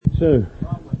too.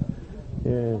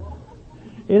 Yeah.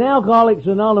 In Alcoholics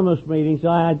Anonymous meetings,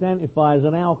 I identify as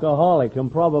an alcoholic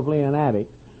and probably an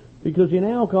addict, because in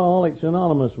Alcoholics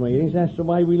Anonymous meetings, that's the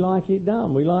way we like it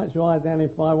done. We like to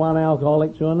identify one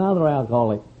alcoholic to another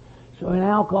alcoholic. So in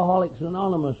Alcoholics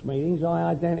Anonymous meetings, I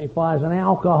identify as an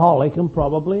alcoholic and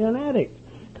probably an addict,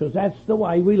 because that's the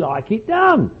way we like it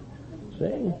done.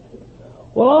 See?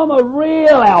 Well, I'm a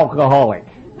real alcoholic.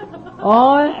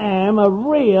 I am a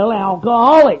real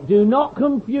alcoholic. Do not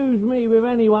confuse me with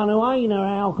anyone who ain't an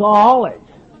alcoholic.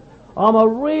 I'm a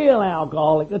real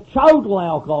alcoholic, a total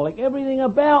alcoholic. Everything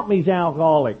about me's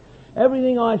alcoholic.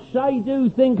 Everything I say, do,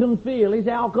 think and feel is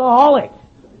alcoholic.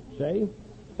 See?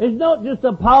 It's not just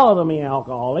a part of me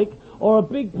alcoholic, or a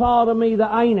big part of me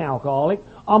that ain't alcoholic.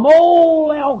 I'm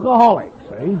all alcoholic,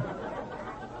 see?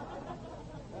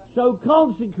 So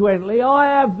consequently,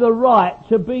 I have the right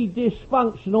to be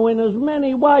dysfunctional in as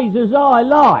many ways as I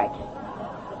like.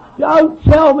 Don't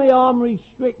tell me I'm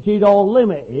restricted or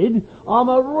limited. I'm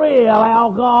a real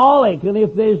alcoholic, and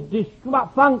if there's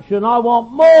dysfunction, I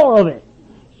want more of it.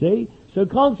 See? So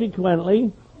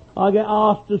consequently, I get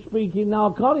asked to speak in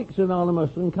Narcotics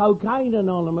Anonymous and Cocaine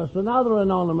Anonymous and other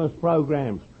anonymous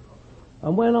programs.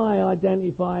 And when I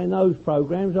identify in those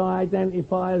programs, I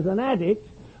identify as an addict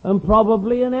and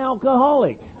probably an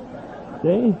alcoholic.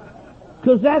 See?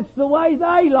 Because that's the way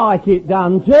they like it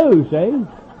done too, see?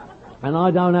 And I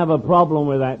don't have a problem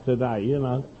with that today, you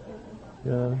know.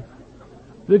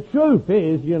 The truth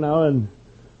is, you know, and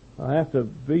I have to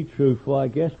be truthful, I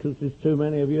guess, because there's too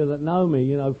many of you that know me,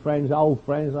 you know, friends, old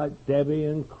friends like Debbie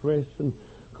and Chris, and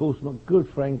of course my good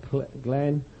friend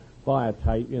Glenn. Buy a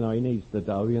tape, you know, he needs the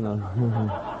dough, you know.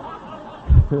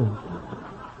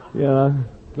 You know,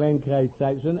 Glenn K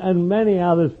tapes, and many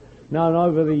others known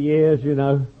over the years, you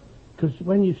know, because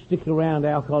when you stick around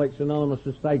Alcoholics Anonymous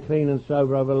to stay clean and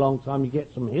sober over a long time, you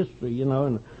get some history, you know,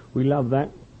 and we love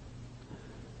that.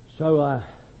 So,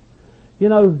 you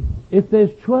know, if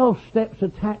there's 12 steps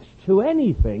attached to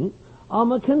anything,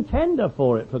 I'm a contender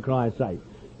for it, for Christ's sake.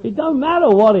 It don't matter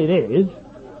what it is.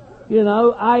 You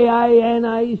know, AA,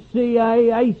 NA,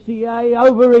 CA, ACA,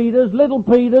 Overeaters, Little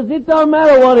Peters, it don't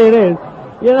matter what it is.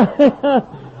 You know,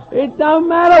 it don't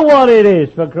matter what it is,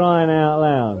 for crying out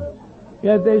loud.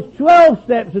 Yeah, if there's 12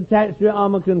 steps attached to it,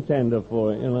 I'm a contender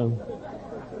for it, you know.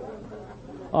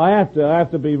 I have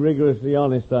to be rigorously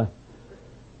honest. I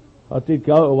did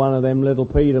go to one of them Little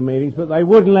Peter meetings, but they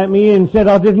wouldn't let me in, said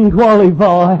I didn't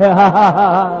qualify.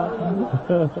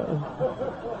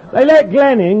 They let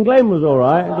Glenn in. Glenn was all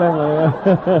right.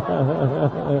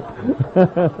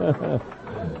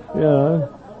 You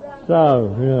know,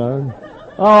 so, you know.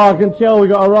 Oh, I can tell we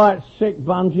got a right sick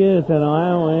bunch here tonight,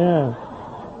 haven't we? Yeah.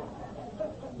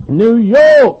 New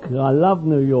York. I love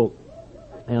New York.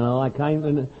 You know, I came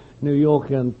to New York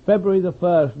on February the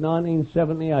 1st,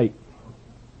 1978.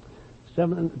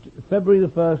 February the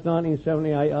 1st,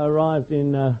 1978, I arrived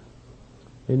in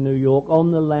New York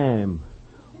on the Lamb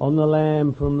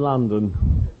from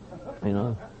London. You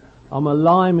know, I'm a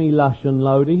limey, lush and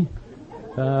loady.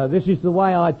 This is the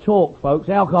way I talk, folks.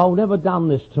 Alcohol never done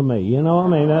this to me, you know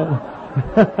what I mean?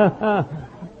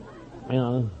 You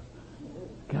know,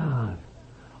 God.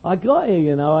 I got here,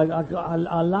 you know,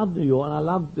 I love New York, and I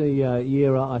loved the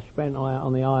year I spent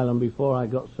on the island before I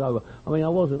got sober. I mean, I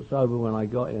wasn't sober when I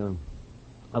got here.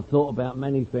 I've thought about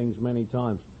many things many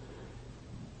times.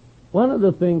 One of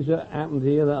the things that happened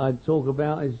here that I talk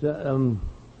about is that,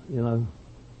 you know,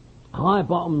 high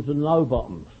bottoms and low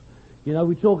bottoms. You know,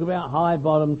 we talk about high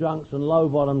bottom drunks and low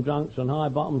bottom drunks and high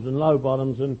bottoms and low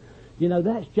bottoms, and, you know,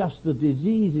 that's just the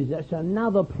diseases. That's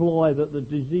another ploy that the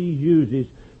disease uses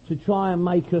to try and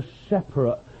make us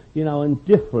separate, you know, and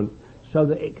different, so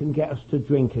that it can get us to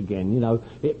drink again. You know,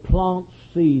 it plants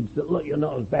seeds that, look, you're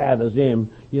not as bad as him.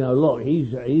 You know, look,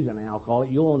 he's an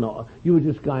alcoholic, you're not. You were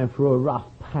just going through a rough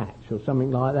patch or something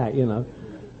like that, you know.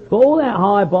 But all that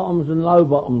high bottoms and low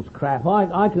bottoms crap,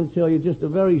 I can tell you just a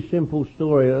very simple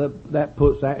story that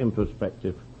puts that in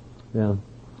perspective. Yeah.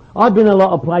 I've been a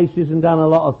lot of places and done a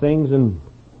lot of things, and,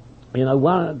 you know,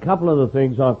 a couple of the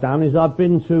things I've done is I've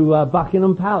been to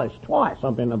Buckingham Palace. Twice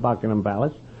I've been to Buckingham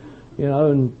Palace. You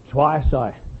know, and twice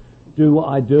I do what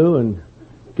I do and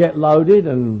get loaded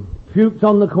and puked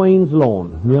on the Queen's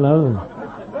lawn, you know.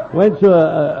 Went to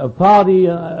a party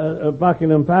at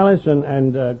Buckingham Palace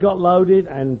and got loaded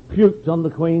and puked on the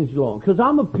Queen's lawn. Because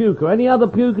I'm a puker. Any other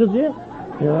pukers here?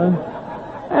 You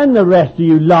know. And the rest of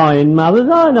you lying mothers,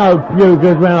 I know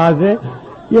pukers when I see it.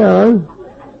 You know.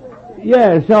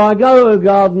 Yeah, so I go to a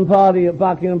garden party at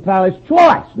Buckingham Palace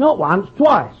twice. Not once,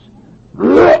 twice.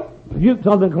 Puked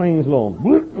on the Queen's lawn.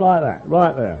 Like that,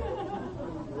 right there.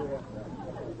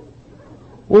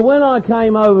 Well, when I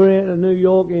came over here to New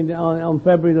York on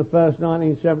February the 1st,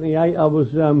 1978, I was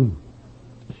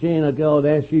seeing a girl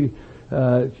there. She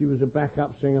was a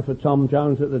backup singer for Tom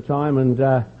Jones at the time, and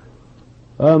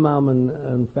her mum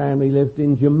and family lived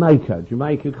in Jamaica,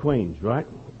 Queens, right?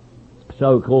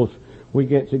 So, of course, we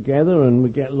get together and we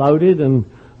get loaded, and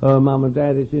her mum and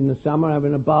dad is in the summer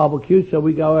having a barbecue, so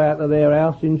we go out to their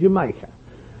house in Jamaica,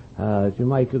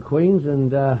 Queens,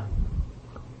 and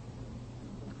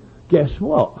guess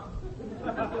what?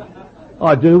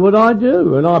 I do what I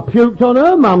do, and I puked on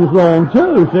her mum's lawn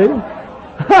too, see?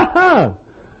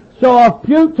 So I've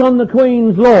puked on the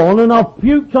Queen's lawn, and I've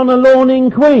puked on a lawn in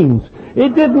Queens.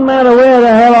 It didn't matter where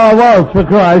the hell I was, for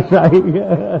Christ's sake.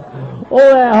 All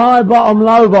that high bottom,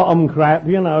 low bottom crap,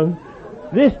 you know.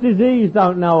 This disease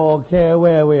don't know or care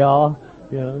where we are,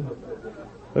 you know.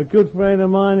 A good friend of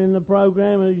mine in the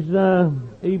program,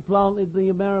 he planted the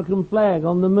American flag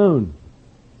on the moon,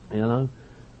 you know.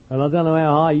 And I don't know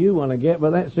how high you want to get,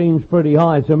 but that seems pretty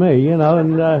high to me, you know,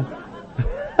 and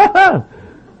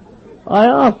I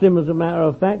asked him, as a matter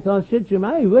of fact, I said to him,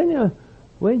 hey,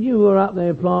 when you were up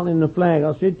there planting the flag,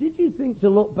 I said, did you think to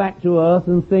look back to Earth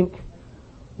and think,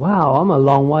 wow, I'm a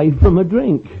long way from a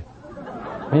drink?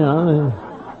 You know.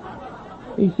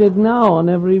 He said, no, I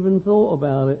never even thought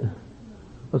about it.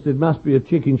 I said, must be a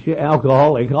chicken shit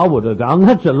alcoholic. I would have done.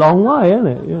 That's a long way, isn't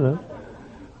it? You know.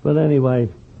 But anyway,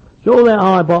 so all that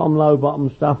high bottom, low bottom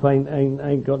stuff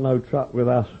ain't got no truck with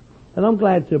us. And I'm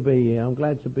glad to be here. I'm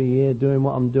glad to be here doing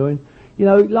what I'm doing. You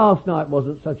know, last night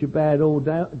wasn't such a bad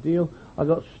deal. I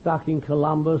got stuck in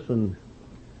Columbus, and,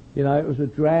 you know, it was a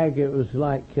drag. It was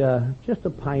like just a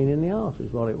pain in the arse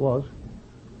is what it was.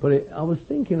 But I was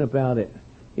thinking about it.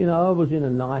 You know, I was in a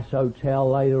nice hotel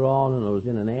later on, and I was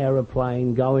in an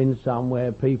aeroplane going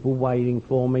somewhere, people waiting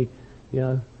for me. You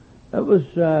know, it was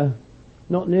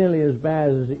not nearly as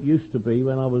bad as it used to be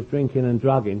when I was drinking and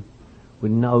drugging,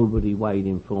 with nobody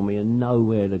waiting for me and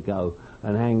nowhere to go,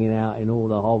 and hanging out in all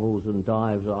the hovels and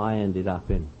dives that I ended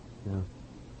up in. You know.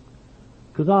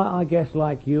 Because I guess,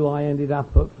 like you, I ended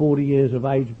up at 40 years of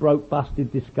age, broke,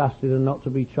 busted, disgusted, and not to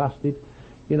be trusted.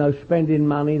 You know, spending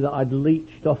money that I'd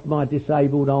leached off my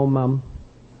disabled old mum.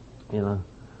 You know.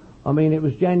 I mean, it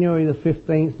was January the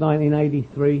 15th,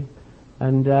 1983,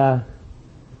 and I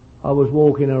was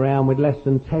walking around with less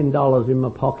than $10 in my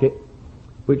pocket,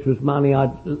 which was money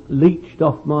I'd leached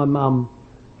off my mum,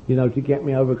 you know, to get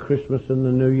me over Christmas and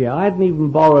the New Year. I hadn't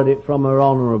even borrowed it from her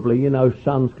honourably. You know,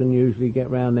 sons can usually get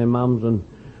round their mums, and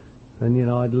you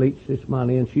know, I'd leached this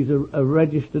money, and she's a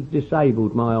registered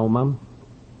disabled, my old mum,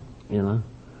 you know.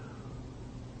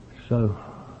 So,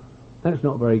 that's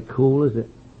not very cool, is it?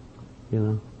 You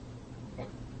know.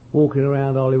 Walking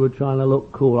around Hollywood trying to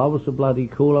look cool. I was so bloody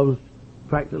cool, I was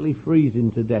practically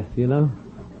freezing to death, you know.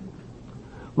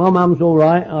 My mum's all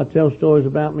right. I tell stories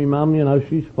about me mum, you know,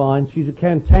 she's fine. She's a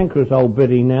cantankerous old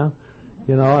biddy now.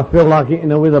 You know, I feel like hitting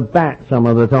her with a bat some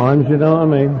of the times, you know what I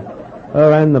mean?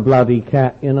 Her and the bloody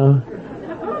cat, you know.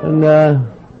 And,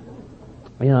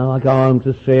 you know, I go home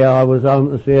to see her. I was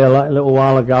home to see her like a little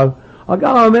while ago. I go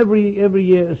home every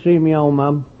year to see me old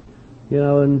mum, you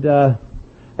know, and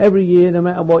every year, no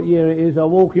matter what year it is, I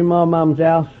walk in my mum's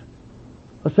house.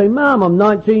 I say, Mum, I'm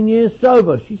 19 years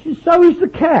sober. She says, so is the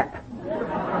cat.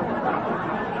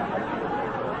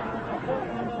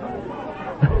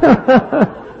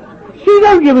 She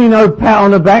don't give me no pat on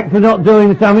the back for not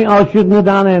doing something I shouldn't have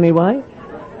done anyway.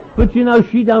 But you know,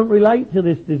 she don't relate to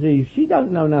this disease. She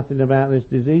don't know nothing about this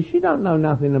disease. She don't know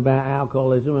nothing about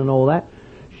alcoholism and all that.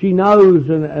 She knows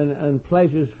and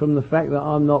pleasures from the fact that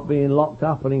I'm not being locked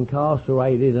up and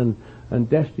incarcerated and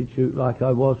destitute like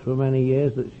I was for many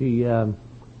years that she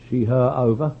hurt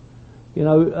over. You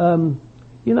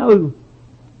know,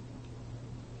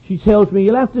 she tells me,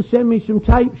 you'll have to send me some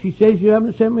tapes. She says, you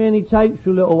haven't sent me any tapes for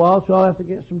a little while, so I'll have to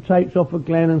get some tapes off of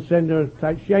Glenn and send her a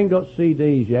tape. She ain't got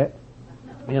CDs yet.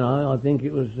 You know, I think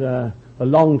it was a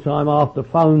long time after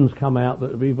phones come out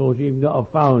that before she even got a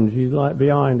phone. She's like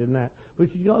behind in that.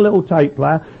 But she's got a little tape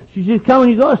player. She says, come on,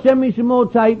 you've got to send me some more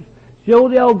tapes. See, all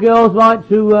the old girls like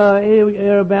to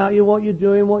hear about you, what you're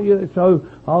doing, so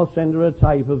I'll send her a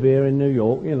tape of here in New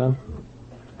York, you know.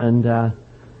 And,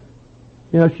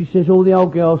 you know, she says, all the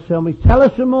old girls tell me, tell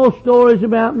us some more stories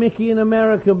about Mickey in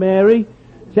America, Mary.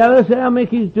 Tell us how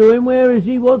Mickey's doing. Where is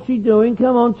he? What's he doing?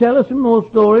 Come on, tell us some more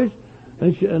stories.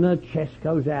 And her chest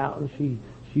goes out and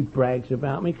she brags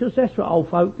about me, because that's what old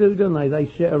folk do, don't they? They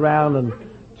sit around and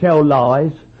tell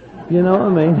lies. You know what I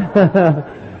mean?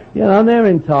 You know, and they're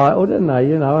entitled, aren't they?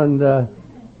 You know, and,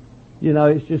 you know,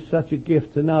 it's just such a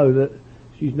gift to know that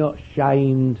she's not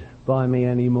shamed by me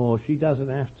anymore. She doesn't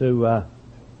have to,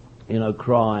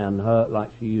 cry and hurt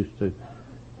like she used to.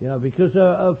 Because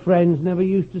her friends never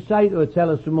used to say to her, tell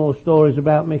us some more stories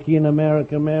about Mickey in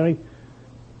America, Mary.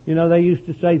 They used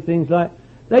to say things like,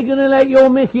 they're going to let your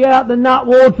Mickey out the nut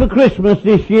ward for Christmas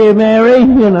this year, Mary,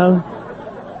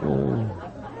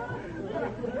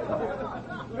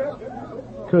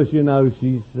 Because,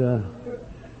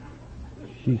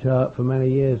 she's hurt for many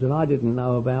years, and I didn't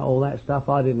know about all that stuff.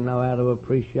 I didn't know how to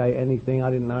appreciate anything.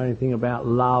 I didn't know anything about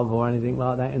love or anything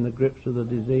like that in the grips of the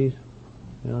disease.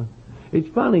 It's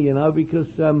funny,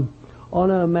 because on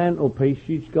her mantelpiece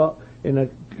she's got in a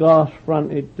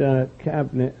glass-fronted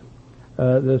cabinet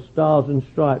the Stars and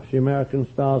Stripes, the American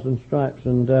Stars and Stripes,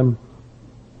 and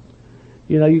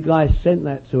you guys sent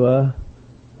that to her,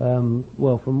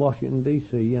 from Washington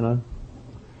D.C.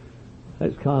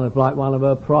 It's kind of like one of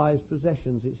her prized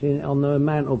possessions. It's on the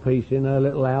mantelpiece in her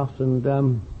little house, and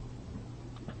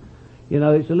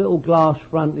it's a little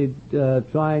glass-fronted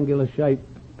triangular-shaped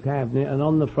cabinet, and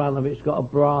on the front of it's got a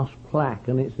brass plaque,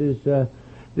 and it says,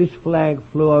 "This flag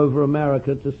flew over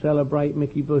America to celebrate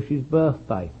Mickey Bush's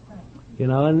birthday."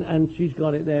 And she's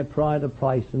got it there, pride of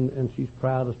place, and she's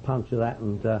proud as punch of that,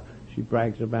 and she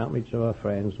brags about me to her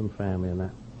friends and family and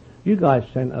that. You guys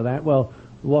sent her that. Well,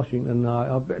 Washington,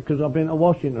 because I've been to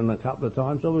Washington a couple of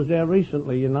times. I was there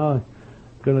recently, going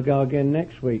to go again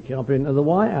next week. I've been to the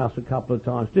White House a couple of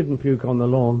times. Didn't puke on the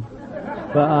lawn.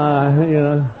 But,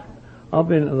 I've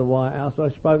been to the White House. I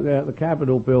spoke there at the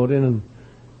Capitol building, and,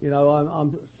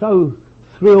 I'm so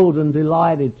thrilled and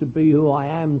delighted to be who I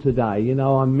am today.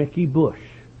 I'm Mickey Bush.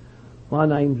 My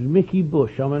name's Mickey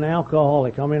Bush. I'm an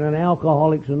alcoholic. I'm in an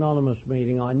Alcoholics Anonymous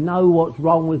meeting. I know what's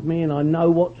wrong with me, and I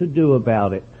know what to do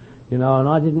about it. And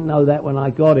I didn't know that when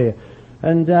I got here.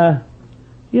 And,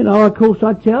 of course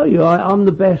I tell you, I'm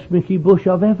the best Mickey Bush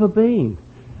I've ever been.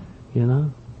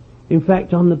 In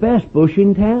fact, I'm the best Bush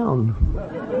in town.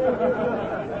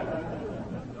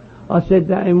 I said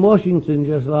that in Washington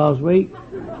just last week.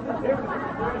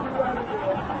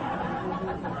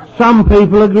 Some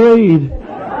people agreed.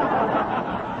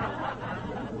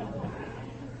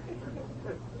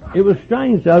 It was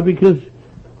strange though, because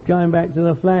going back to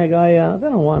the flag, I don't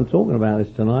know why I'm talking about this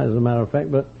tonight, as a matter of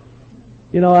fact, but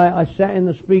I sat in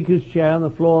the Speaker's chair on the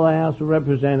floor of the House of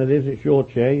Representatives. It's your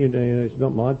chair, it's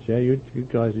not my chair, you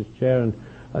guys' chair, and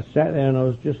I sat there and I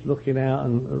was just looking out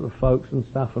and at the folks and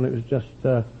stuff, and it was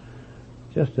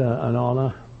just an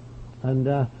honour, and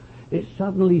it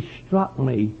suddenly struck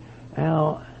me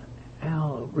how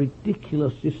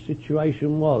ridiculous this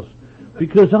situation was,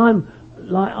 because I'm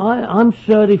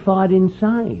certified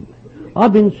insane.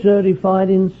 I've been certified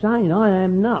insane. I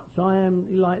am nuts. I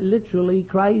am literally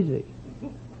crazy.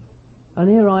 And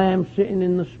here I am sitting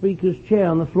in the Speaker's chair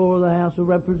on the floor of the House of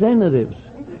Representatives,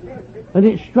 and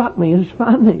it struck me as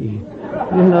funny,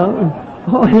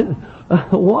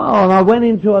 Wow, and I went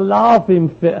into a laughing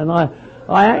fit, and I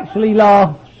actually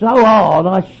laughed so hard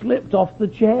I slipped off the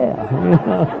chair.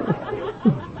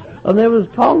 And there was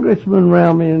congressmen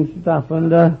round me and stuff,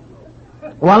 and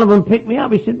one of them picked me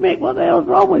up. He said, "Mick, what the hell's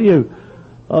wrong with you?"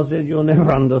 I said, "You'll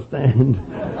never understand."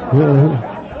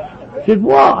 He said,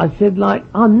 "What?" I said,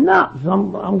 I'm nuts.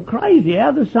 I'm crazy.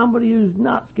 How does somebody who's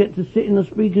nuts get to sit in the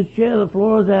Speaker's chair, the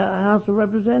floor of the House of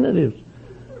Representatives?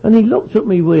 And he looked at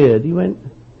me weird. He went,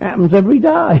 "Happens every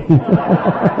day."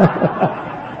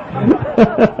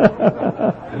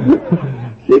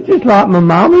 See, just like my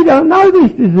mum, you don't know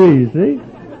this disease, see?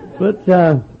 But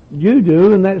you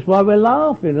do, and that's why we're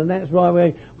laughing, and that's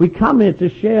why we come here to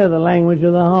share the language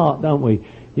of the heart, don't we?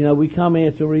 We come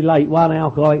here to relate one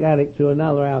alcoholic addict to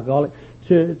another alcoholic,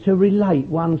 to relate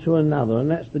one to another, and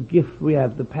that's the gift we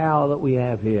have, the power that we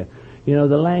have here. The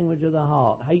language of the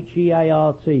heart,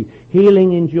 H-E-A-R-T,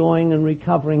 healing, enjoying and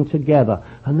recovering together.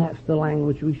 And that's the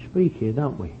language we speak here,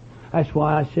 don't we? That's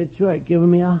why I said to her, give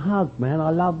me a hug, man.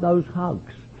 I love those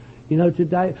hugs.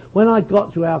 Today, when I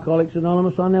got to Alcoholics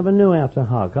Anonymous, I never knew how to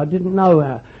hug. I didn't know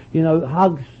how,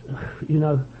 hugs,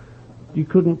 you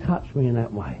couldn't touch me in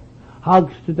that way.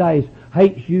 Hugs today is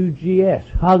H-U-G-S.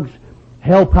 Hugs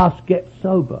help us get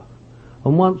sober.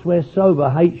 And once we're sober,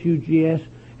 H-U-G-S,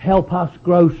 help us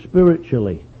grow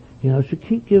spiritually. So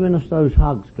keep giving us those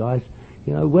hugs, guys.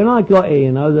 When I got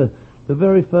here, the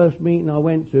very first meeting I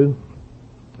went to,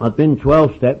 I'd been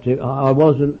 12-stepped. I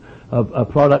wasn't a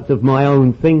product of my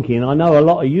own thinking. I know a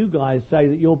lot of you guys say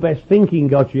that your best thinking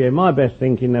got you here. My best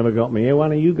thinking never got me here.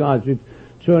 One of you guys with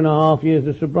 2.5 years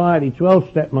of sobriety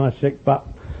 12-stepped my sick butt.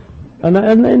 And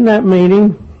in that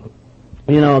meeting,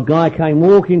 a guy came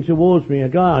walking towards me, a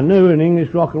guy I knew, an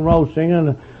English rock and roll singer,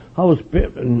 and I was a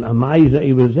bit amazed that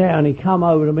he was there, and he come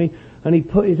over to me, and he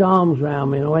put his arms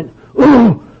round me, and I went,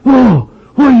 oh,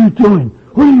 what are you doing?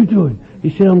 what are you doing? He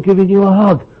said, I'm giving you a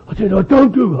hug. I said, I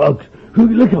don't do hugs.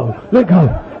 Let go.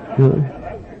 You know?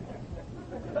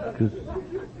 'Cause,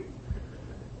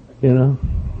 you know,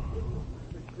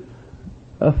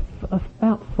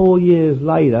 about 4 years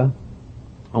later,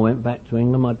 I went back to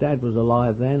England. My dad was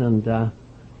alive then, and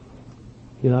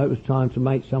you know, it was time to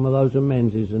make some of those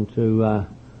amends and to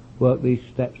work these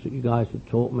steps that you guys had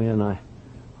taught me. And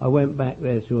I went back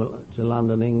there to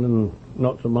London, England, and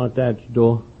knocked on my dad's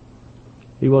door.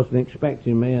 He wasn't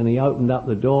expecting me, and he opened up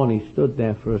the door and he stood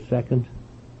there for a second.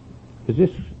 Is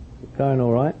this going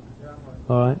all right? Yeah,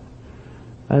 all right.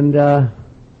 And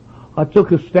I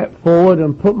took a step forward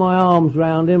and put my arms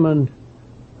round him, and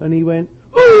he went,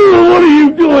 "Oh, what are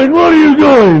you doing? What are you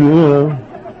doing?" You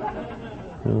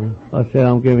know. I said,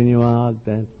 "I'm giving you a hug,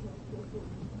 Dad."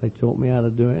 They taught me how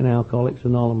to do it in Alcoholics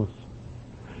Anonymous.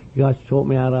 You guys taught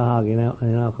me how to hug in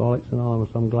Alcoholics Anonymous.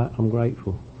 I'm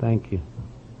grateful. Thank you.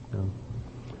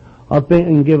 I've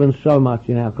been given so much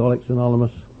in Alcoholics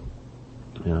Anonymous.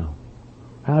 You know,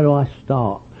 how do I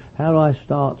start? How do I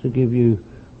start to give you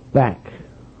back?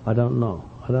 I don't know.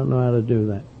 I don't know how to do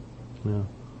that. You know.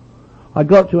 I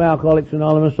got to Alcoholics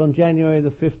Anonymous on January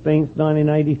the 15th,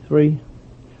 1983,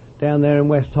 down there in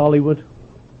West Hollywood.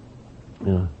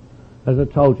 You know, as I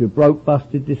told you, broke,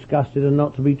 busted, disgusted, and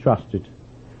not to be trusted.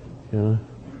 You know.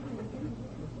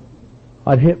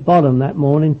 I'd hit bottom that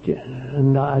morning,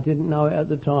 and I didn't know it at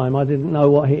the time. I didn't know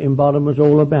what hitting bottom was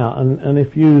all about, and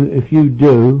if you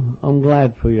do, I'm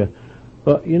glad for you.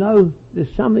 But you know,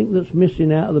 there's something that's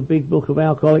missing out of the big book of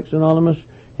Alcoholics Anonymous.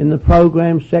 In the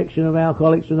program section of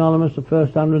Alcoholics Anonymous, the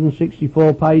first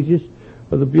 164 pages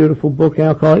of the beautiful book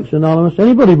Alcoholics Anonymous.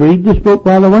 Anybody read this book,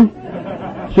 by the way?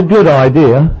 It's a good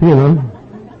idea, you know.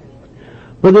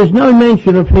 But there's no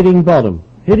mention of hitting bottom.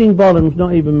 Hitting bottom's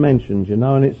not even mentioned, you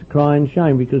know, and it's a crying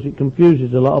shame because it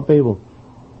confuses a lot of people.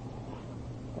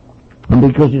 And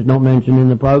because it's not mentioned in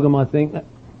the program, I think that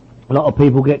a lot of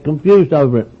people get confused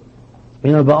over it.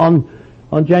 You know, but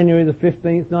on January the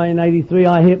 15th, 1983,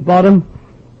 I hit bottom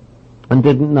and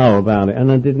didn't know about it,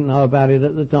 and I didn't know about it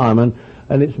at the time, and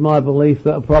it's my belief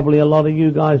that probably a lot of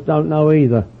you guys don't know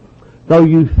either. Though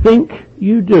you think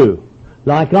you do,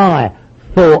 like I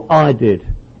thought I did,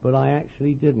 but I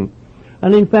actually didn't.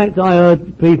 And in fact, I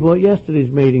heard people at yesterday's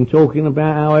meeting talking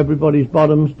about how everybody's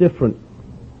bottom's different.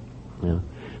 Yeah.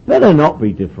 Better not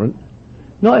be different.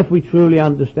 Not if we truly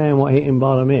understand what hitting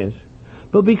bottom is.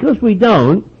 But because we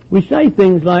don't, we say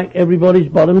things like everybody's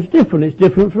bottom's different. It's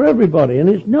different for everybody, and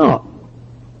it's not.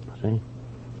 See?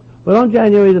 But on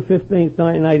January the 15th,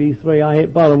 1983, I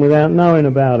hit bottom without knowing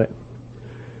about it.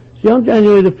 See, on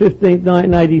January the 15th,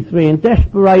 1983, in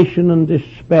desperation and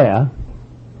despair,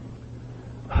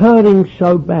 hurting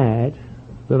so bad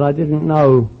that I didn't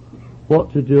know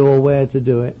what to do or where to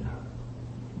do it.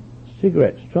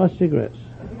 Cigarettes. Try cigarettes.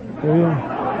 There you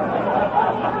are.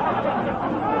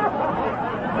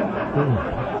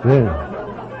 Yeah.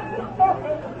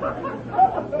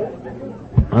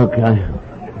 Okay.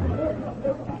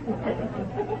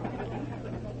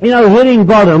 You know, hitting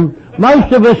bottom,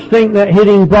 most of us think that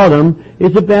hitting bottom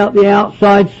is about the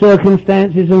outside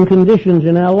circumstances and conditions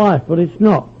in our life, but it's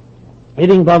not.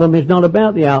 Hitting bottom is not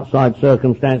about the outside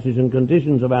circumstances and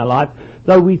conditions of our life,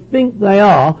 though we think they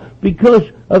are because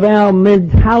of our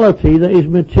mentality that is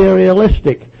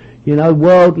materialistic, you know,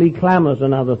 worldly clamours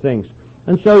and other things.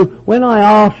 And so when I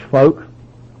ask folk,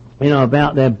 you know,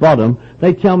 about their bottom,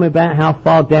 they tell me about how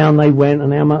far down they went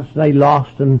and how much they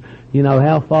lost and, you know,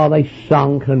 how far they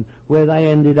sunk and where they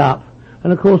ended up.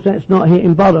 And of course that's not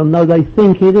hitting bottom, though they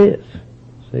think it is.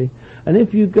 See? And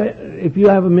if you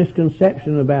have a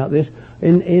misconception about this,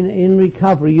 in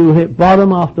recovery you hit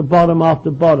bottom after bottom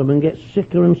after bottom and get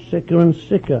sicker and sicker and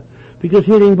sicker. Because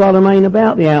hitting bottom ain't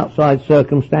about the outside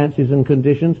circumstances and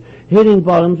conditions. Hitting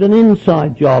bottom's an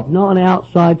inside job, not an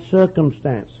outside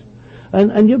circumstance.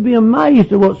 And you'd be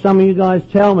amazed at what some of you guys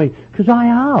tell me, because I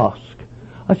ask.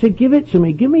 I said, give it to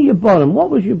me. Give me your bottom. What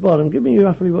was your bottom? Give me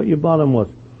roughly what your bottom was.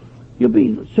 You'll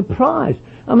be surprised.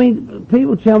 I mean,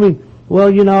 people tell me, well,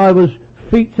 you know, I was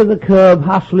feet to the curb,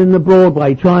 hustling the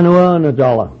Broadway, trying to earn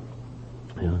 $1.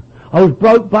 Yeah. I was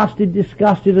broke, busted,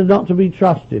 disgusted, and not to be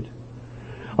trusted.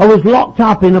 I was locked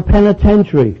up in a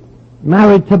penitentiary,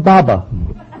 married to Bubba.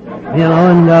 You know,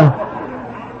 and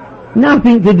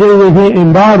nothing to do with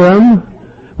hitting bottom.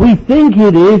 We think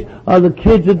it is. Oh, the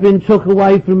kids had been took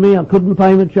away from me. I couldn't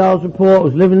pay my child support. I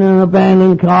was living in an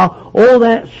abandoned car. All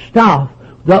that stuff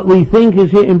that we think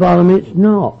is hitting bottom, it's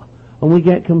not. And we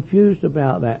get confused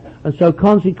about that. And so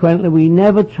consequently, we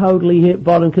never totally hit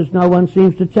bottom because no one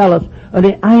seems to tell us. And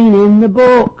it ain't in the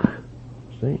book.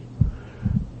 See?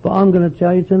 But I'm going to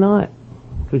tell you tonight.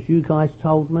 because you guys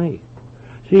told me.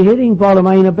 See, hitting bottom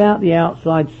ain't about the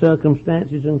outside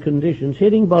circumstances and conditions.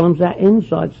 Hitting bottom's that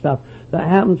inside stuff that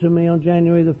happened to me on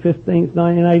January the 15th,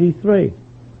 1983.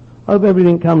 Hope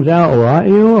everything comes out alright. Are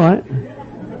you alright?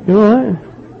 You alright?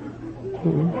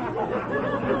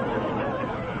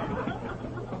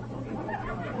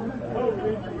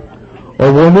 I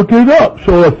want to get up,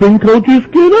 so I think I'll just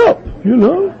get up, you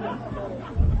know.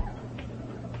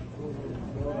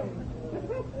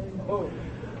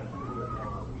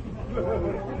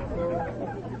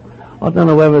 I don't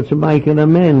know whether to make an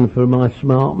amend for my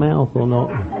smart mouth or not.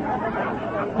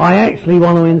 I actually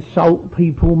want to insult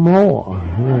people more.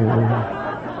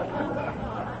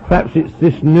 Perhaps it's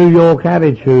this New York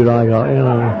attitude I got, you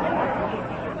know.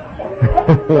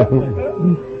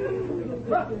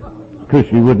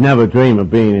 Because you would never dream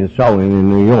of being insulting in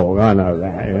New York, I know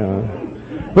that, you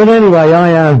know. But anyway,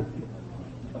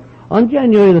 on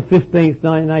January the 15th,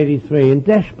 1983, in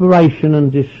desperation and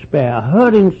despair,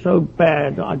 hurting so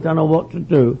bad that I don't know what to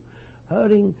do,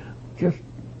 hurting just...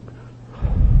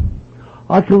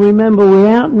 I can remember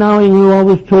without knowing who I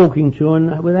was talking to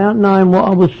and without knowing what I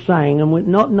was saying and with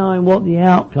not knowing what the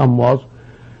outcome was,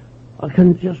 I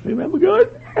can just remember going,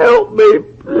 help me,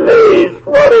 please,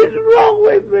 what is wrong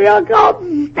with me? I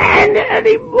can't stand it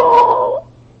anymore.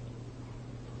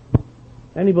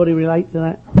 Anybody relate to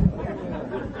that?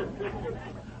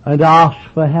 And ask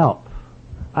for help.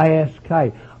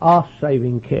 ASK, Ask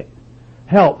Saving Kit.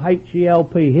 Help,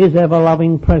 HELP, His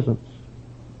Ever-Loving Presence.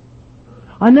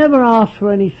 I never asked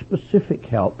for any specific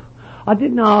help. I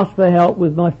didn't ask for help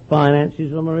with my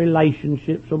finances or my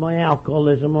relationships or my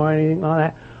alcoholism or anything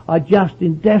like that. I just,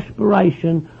 in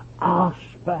desperation, asked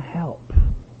for help.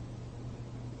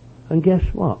 And guess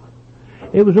what?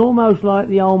 It was almost like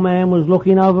the old man was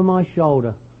looking over my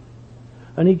shoulder.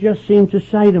 And he just seemed to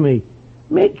say to me,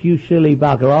 Mick, you silly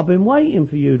bugger, I've been waiting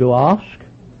for you to ask.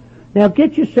 Now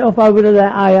get yourself over to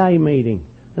that AA meeting,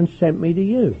 and sent me to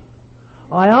you.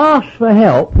 I asked for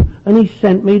help, and he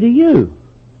sent me to you.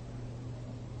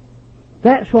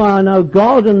 That's why I know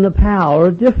God and the power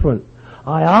are different.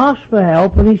 I asked for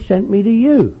help, and he sent me to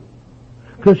you.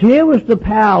 Because here was the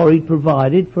power he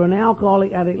provided for an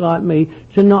alcoholic addict like me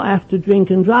to not have to drink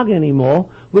and drug anymore,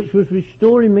 which was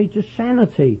restoring me to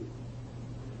sanity.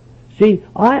 See,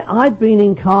 I'd been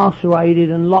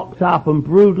incarcerated and locked up and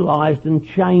brutalized and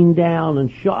chained down and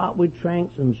shot up with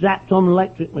tranks and zapped on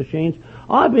electric machines.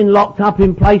 I've been locked up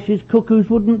in places cuckoos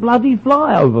wouldn't bloody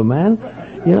fly over, man.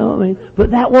 You know what I mean?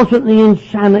 But that wasn't the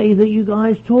insanity that you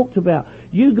guys talked about.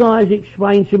 You guys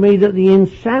explained to me that the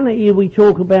insanity we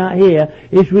talk about here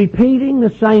is repeating the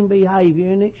same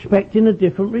behaviour and expecting a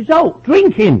different result.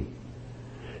 Drinking.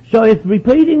 So if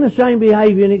repeating the same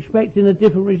behaviour and expecting a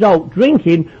different result,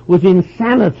 drinking, was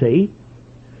insanity,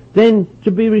 then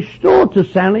to be restored to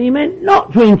sanity meant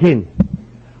not drinking.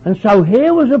 And so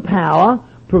here was a power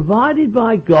provided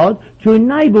by God to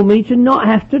enable me to not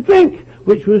have to drink,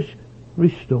 which was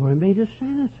restoring me to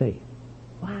sanity.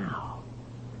 Wow.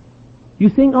 You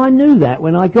think I knew that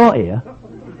when I got here?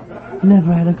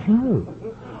 Never had a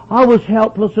clue. I was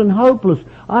helpless and hopeless.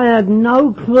 I had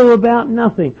no clue about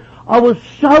nothing. I was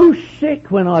so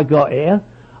sick when I got here.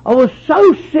 I was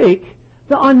so sick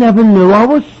that I never knew I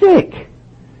was sick.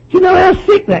 Do you know how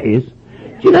sick that is?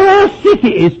 Do you know how sick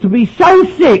it is to be so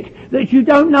sick that you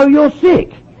don't know you're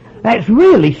sick? That's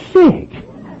really sick.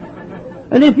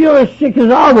 And if you're as sick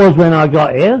as I was when I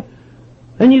got here,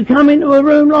 and you come into a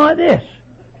room like this,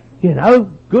 you know,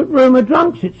 good room of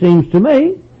drunks it seems to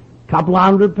me, couple of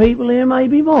 100 people here,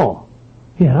 maybe more,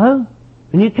 you know,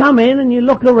 and you come in and you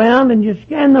look around and you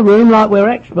scan the room like we're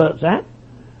experts at,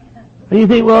 and you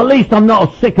think, well, at least I'm not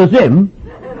as sick as him.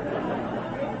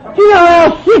 Do you know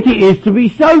how sick it is to be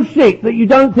so sick that you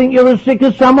don't think you're as sick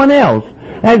as someone else?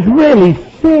 That's really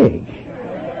sick.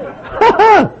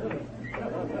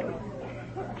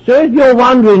 So if you're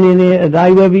wondering in here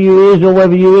today whether you is or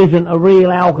whether you isn't a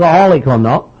real alcoholic or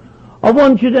not, I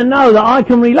want you to know that I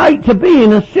can relate to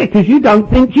being as sick as you don't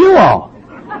think you are.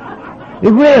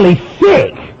 You're really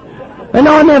sick. And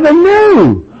I never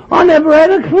knew. I never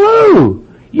had a clue.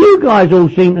 You guys all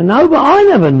seem to know, but I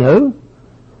never knew.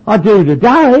 I do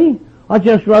today. I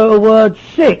just wrote a word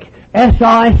sick.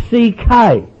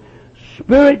 S-I-C-K.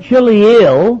 Spiritually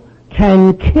ill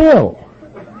can kill.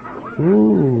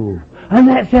 Ooh. And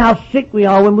that's how sick we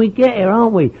are when we get here,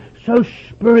 aren't we? So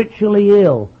spiritually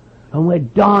ill. And we're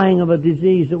dying of a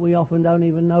disease that we often don't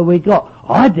even know we got.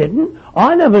 I didn't.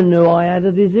 I never knew I had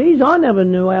a disease. I never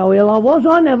knew how ill I was.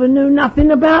 I never knew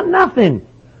nothing about nothing.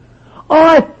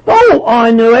 I thought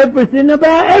I knew everything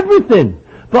about everything.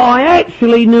 But I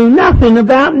actually knew nothing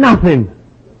about nothing.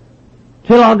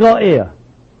 Till I got here.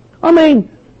 I mean,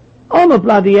 I'm a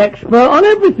bloody expert on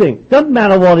everything. Doesn't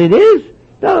matter what it is.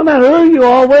 Doesn't matter who you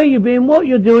are, where you've been, what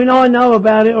you're doing. I know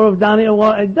about it or have done it or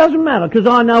what. It doesn't matter because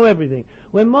I know everything.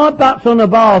 When my butt's on a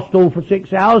bar stool for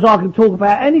 6 hours, I can talk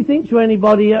about anything to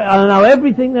anybody. I know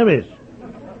everything there is.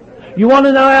 You want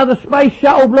to know how the space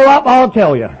shuttle blew up? I'll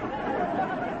tell you.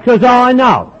 Because I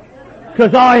know.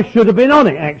 Because I should have been on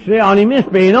it, actually. I only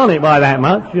missed being on it by that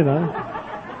much, you know.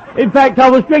 In fact, I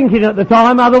was drinking at the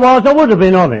time, otherwise I would have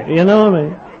been on it, you know what I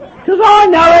mean? Because I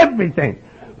know everything.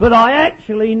 But I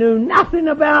actually knew nothing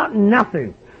about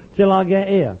nothing till I get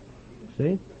here.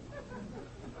 See?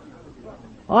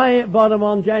 I hit bottom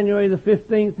on January the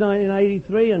 15th,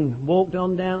 1983 and walked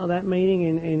on down to that meeting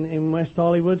in West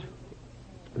Hollywood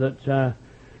that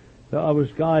I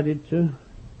was guided to.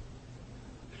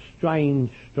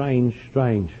 Strange.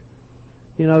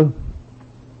 You know,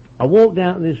 I walked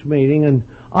down to this meeting and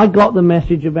I got the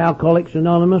message of Alcoholics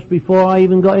Anonymous before I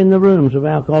even got in the rooms of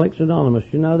Alcoholics Anonymous.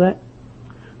 You know that?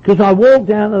 Because I walked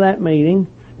down to that meeting.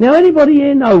 Now, anybody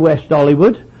here know West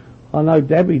Hollywood? I know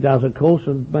Debbie does, of course,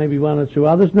 and maybe one or two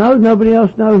others. No? Nobody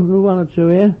else knows one or two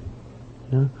here?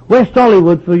 No? West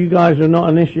Hollywood, for you guys who are not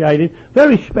initiated,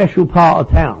 very special part of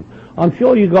town. I'm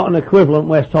sure you've got an equivalent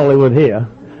West Hollywood here.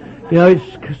 You know,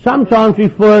 it's sometimes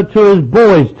referred to as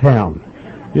Boys Town.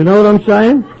 You know what I'm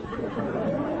saying?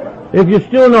 If you're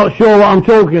still not sure what I'm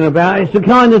talking about, it's the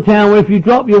kind of town where if you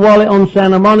drop your wallet on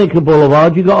Santa Monica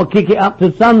Boulevard, you've got to kick it up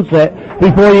to Sunset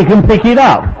before you can pick it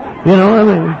up. You know what I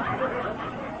mean?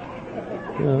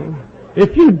 You know,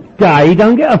 if you're gay,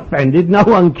 don't get offended. No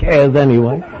one cares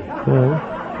anyway. You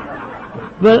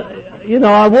know. But, you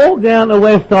know, I walked down to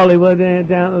West Hollywood,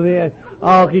 down to the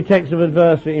Architects of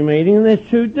Adversity meeting, and there's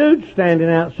two dudes standing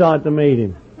outside the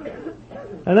meeting.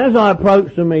 And as I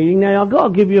approached the meeting, now I've got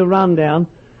to give you a rundown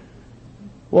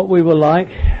what we were like.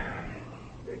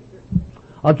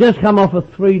 I've just come off a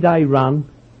 3-day run.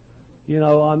 You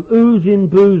know, I'm oozing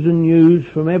booze and news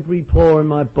from every pore in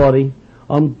my body.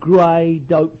 I'm grey,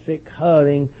 dope sick,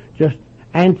 hurting, just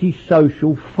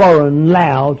antisocial, foreign,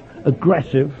 loud,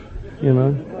 aggressive, you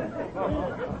know.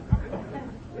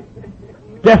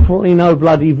 Definitely no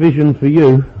bloody vision for you.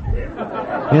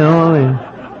 You know what I mean?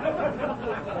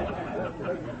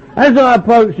 As I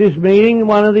approached this meeting,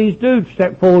 one of these dudes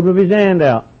stepped forward with his hand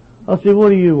out. I said, what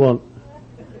do you want?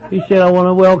 He said, I want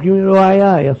to welcome you to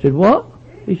AA. I said, what?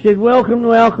 He said, welcome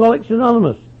to Alcoholics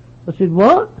Anonymous. I said,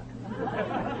 what?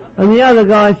 And the other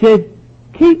guy said,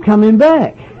 keep coming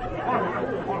back.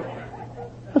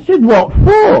 I said, what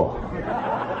for?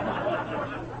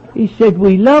 He said,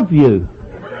 we love you.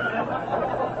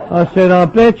 I said, I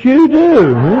bet you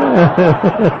do.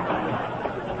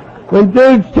 When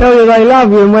dudes tell you they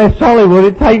love you in West Hollywood,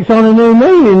 it takes on a new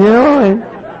meaning, you know.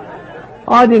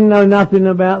 I didn't know nothing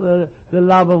about the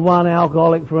love of one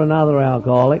alcoholic for another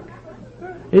alcoholic.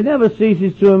 It never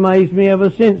ceases to amaze me ever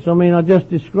since. I mean, I just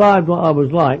described what I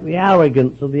was like, the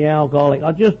arrogance of the alcoholic.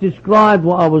 I just described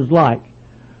what I was like.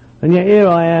 And yet here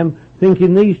I am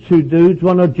thinking these two dudes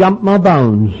want to jump my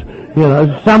bones. You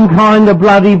know, some kind of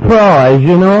bloody prize,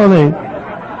 you know what I mean?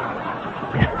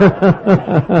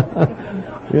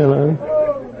 You know.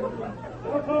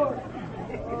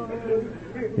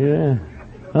 Yeah.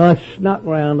 I snuck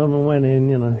round them and went in,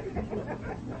 you know.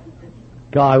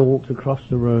 Guy walked across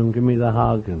the room, give me the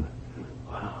hug, and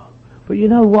wow. But you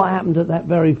know what happened at that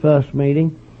very first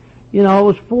meeting? You know, I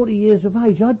was 40 years of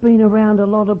age. I'd been around a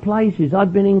lot of places.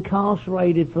 I'd been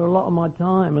incarcerated for a lot of my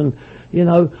time, and, you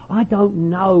know, I don't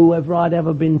know whether I'd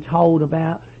ever been told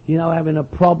about, you know, having a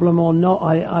problem or not.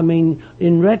 I mean,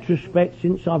 in retrospect,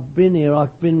 since I've been here,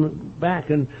 I've been back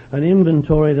and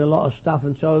inventoried a lot of stuff,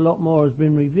 and so a lot more has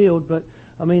been revealed. But,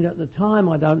 I mean, at the time,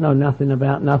 I don't know nothing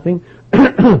about nothing.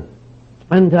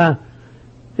 And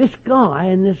this guy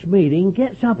in this meeting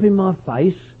gets up in my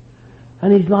face,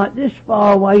 and he's like this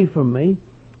far away from me,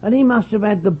 and he must have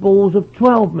had the balls of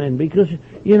 12 men, because,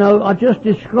 you know, I just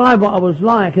described what I was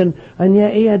like, and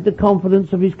yet he had the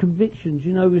confidence of his convictions.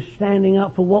 You know, he was standing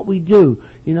up for what we do.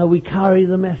 You know, we carry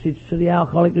the message to the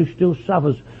alcoholic who still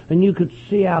suffers, and you could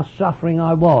see how suffering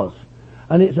I was.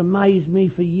 And it's amazed me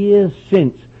for years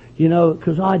since, you know,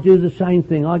 because I do the same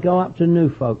thing. I go up to new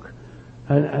folk,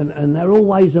 and they're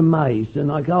always amazed,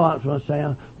 and I go up to them and I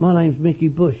say, my name's Mickey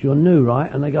Bush, you're new, right?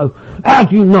 And they go, how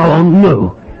do you know I'm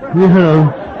new? You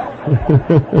know.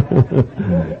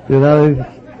 You know,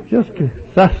 just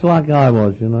like I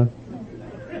was, you know.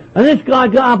 And this guy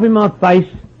got up in my face,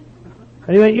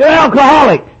 and he went, you're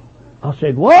alcoholic. I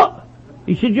said, what?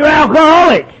 He said, you're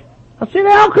alcoholic. I said,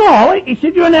 alcoholic? He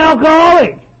said, you're an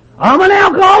alcoholic. I'm an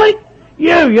alcoholic?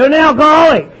 You're an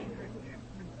alcoholic.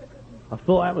 I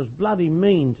thought that was bloody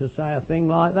mean to say a thing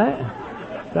like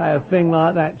that. Say a thing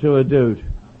like that to a dude.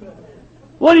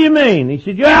 What do you mean? He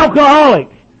said, you're alcoholic.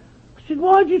 I said,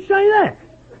 why'd you say that?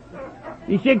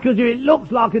 He said, because if it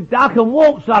looks like a duck and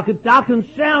walks like a duck and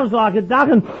sounds like a duck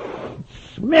and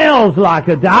smells like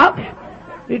a duck,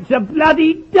 it's a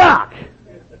bloody duck.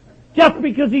 Just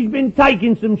because he's been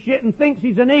taking some shit and thinks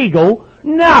he's an eagle,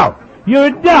 no, you're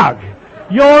a duck.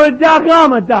 You're a duck,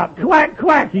 I'm a duck. Quack,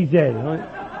 quack, he said.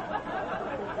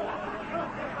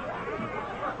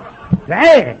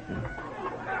 Damn.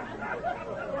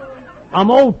 I'm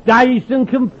all dazed and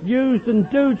confused, and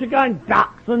dudes are going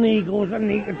ducks and eagles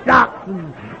and ducks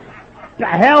and the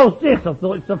hell's this? I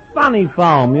thought it's a funny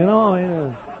farm, you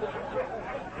know.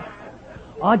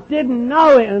 I didn't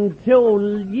know it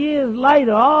until years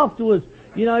later afterwards.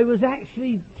 You know, he was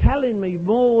actually telling me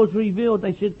more was revealed.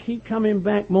 They said, keep coming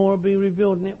back, more will be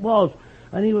revealed, and it was.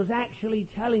 And he was actually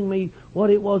telling me what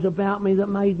it was about me that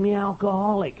made me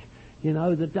alcoholic. You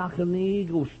know, the duck and the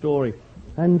eagle story.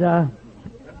 And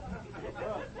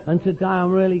today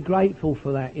I'm really grateful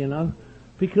for that, you know,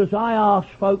 because I ask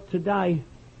folk today,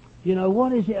 you know,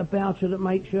 what is it about you that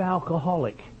makes you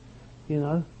alcoholic? You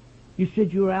know, you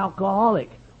said you were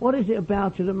alcoholic. What is it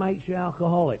about you that makes you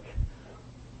alcoholic?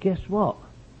 Guess what?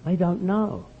 They don't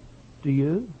know. Do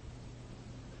you?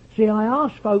 See, I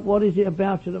ask folk, what is it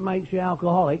about you that makes you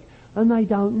alcoholic? And they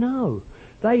don't know.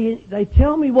 They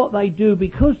tell me what they do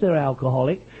because they're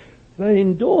alcoholic. They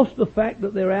endorse the fact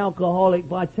that they're alcoholic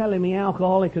by telling me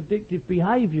alcoholic addictive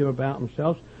behaviour about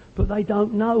themselves, but they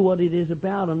don't know what it is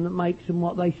about them that makes them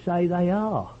what they say they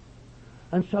are.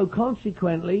 And so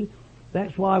consequently,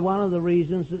 that's why one of the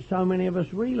reasons that so many of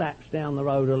us relapse down the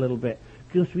road a little bit,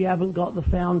 because we haven't got the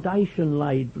foundation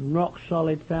laid, rock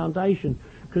solid foundation.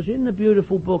 Because in the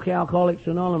beautiful book Alcoholics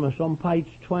Anonymous on page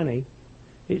 20,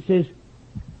 it says,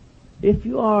 if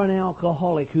you are an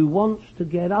alcoholic who wants to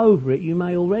get over it, you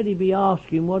may already be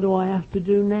asking, what do I have to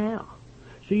do now?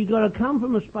 So you've got to come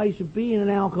from a space of being an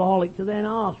alcoholic to then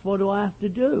ask, what do I have to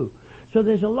do? So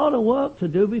there's a lot of work to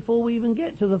do before we even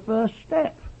get to the first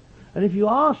step. And if you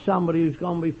ask somebody who's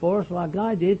gone before us, like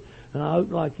I did, and I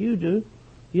hope like you do,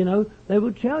 you know, they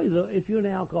would tell you that if you're an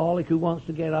alcoholic who wants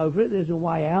to get over it, there's a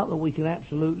way out that we can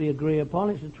absolutely agree upon.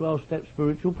 It's a 12-step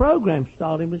spiritual program,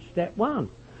 starting with step 1.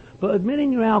 But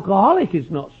admitting you're alcoholic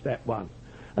is not step 1.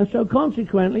 And so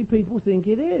consequently, people think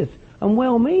it is. And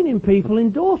well-meaning people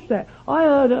endorse that. I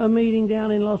heard at a meeting down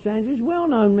in Los Angeles,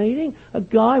 well-known meeting, a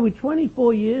guy with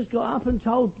 24 years got up and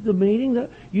told the meeting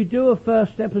that you do a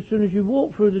first step as soon as you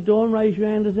walk through the door and raise your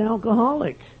hand as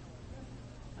alcoholic.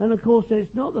 And of course,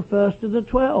 it's not the first of the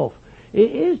 12.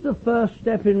 It is the first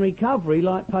step in recovery,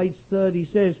 like page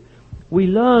 30 says. We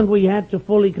learned we had to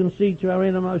fully concede to our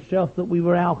innermost self that we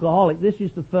were alcoholic. This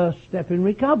is the first step in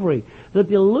recovery. The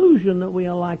delusion that we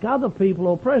are like other people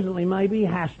or presently maybe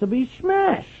has to be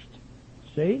smashed.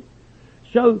 See?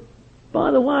 So,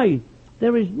 by the way,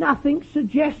 there is nothing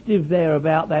suggestive there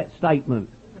about that statement.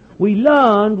 We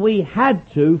learned we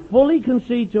had to fully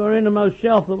concede to our innermost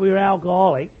self that we were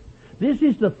alcoholic. This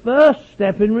is the first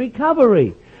step in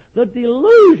recovery. The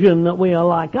delusion that we are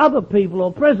like other people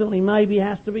or presently maybe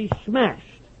has to be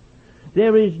smashed.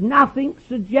 There is nothing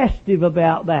suggestive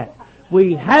about that.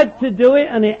 We had to do it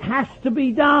and it has to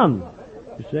be done.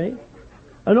 You see?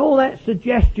 And all that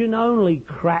suggestion only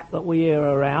crap that we hear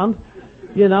around,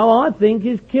 you know, I think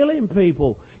is killing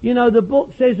people. You know, the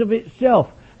book says of itself,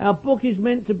 our book is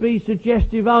meant to be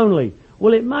suggestive only.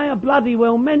 Well, it may have bloody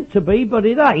well meant to be, but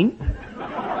it ain't.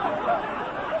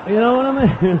 You know what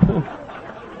I mean?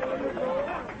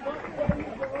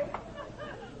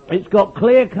 It's got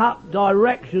clear-cut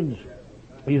directions,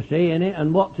 you see, in it,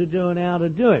 and what to do and how to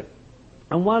do it.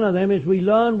 And one of them is we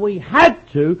learned we had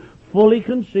to fully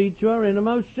concede to our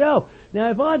innermost self. Now,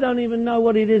 if I don't even know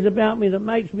what it is about me that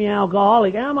makes me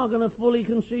alcoholic, how am I going to fully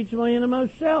concede to my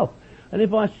innermost self? And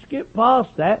if I skip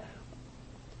past that,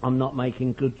 I'm not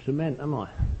making good cement, am I?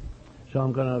 So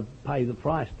I'm going to pay the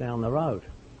price down the road.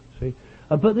 See?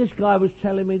 But this guy was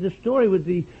telling me the story with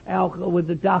the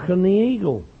duck and the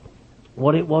eagle.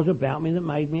 What it was about me that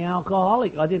made me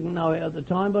alcoholic. I didn't know it at the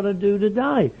time, but I do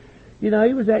today. You know,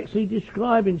 he was actually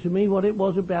describing to me what it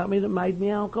was about me that made me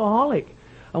alcoholic.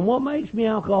 And what makes me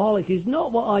alcoholic is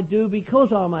not what I do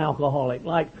because I'm alcoholic,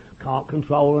 like can't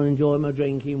control and enjoy my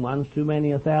drinking, one's too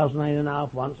many, 1,000 ain't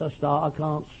enough, once I start I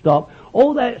can't stop.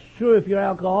 All that's true if you're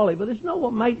alcoholic, but it's not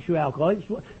what makes you alcoholic,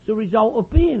 it's the result of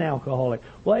being alcoholic.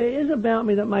 What it is about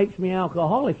me that makes me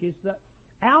alcoholic is that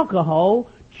alcohol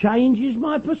changes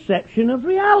my perception of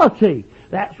reality.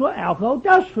 That's what alcohol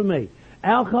does for me.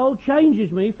 Alcohol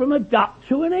changes me from a duck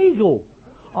to an eagle.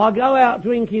 I go out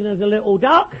drinking as a little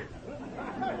duck,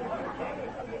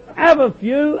 have a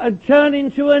few and turn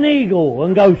into an eagle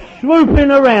and go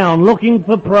swooping around looking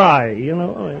for prey, you know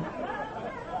what I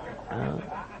mean?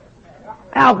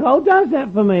 Alcohol does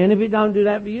that for me, and if it don't do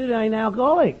that for you, it ain't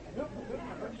alcoholic.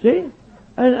 See?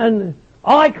 And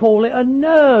I call it a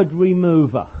nerd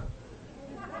remover.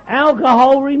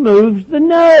 Alcohol removes the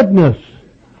nerdness.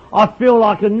 I feel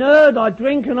like a nerd, I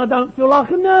drink, and I don't feel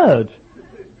like a nerd.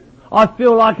 I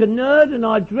feel like a nerd and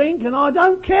I drink and I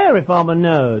don't care if I'm a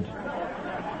nerd.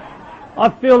 I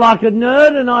feel like a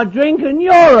nerd and I drink and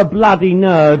you're a bloody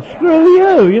nerd. Screw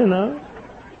you, you know.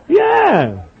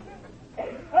 Yeah.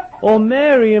 Or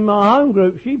Mary in my home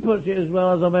group, she puts it as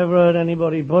well as I've ever heard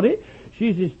anybody put it.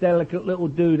 She's this delicate little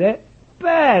dudette.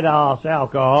 Badass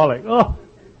alcoholic. Oh.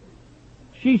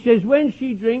 She says when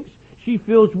she drinks, she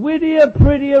feels wittier,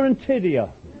 prettier and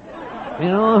tiddier. You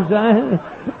know what I'm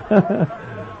saying?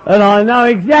 And I know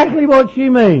exactly what she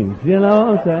means, you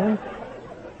know what I'm saying?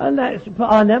 And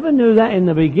but I never knew that in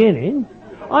the beginning.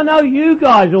 I know you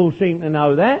guys all seem to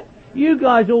know that. You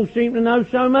guys all seem to know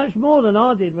so much more than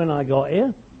I did when I got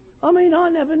here. I mean, I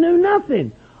never knew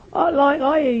nothing.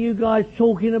 I hear you guys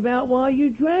talking about why you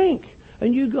drank.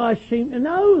 And you guys seem to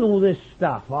know all this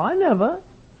stuff. I never.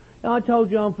 I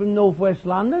told you I'm from northwest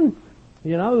London,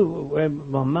 you know, where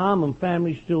my mum and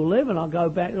family still live, and I go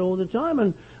back there all the time.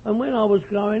 And when I was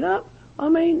growing up, I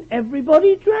mean,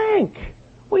 everybody drank.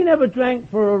 We never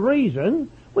drank for a reason.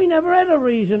 We never had a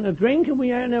reason to drink, and we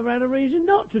never had a reason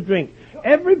not to drink.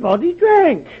 Everybody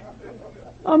drank.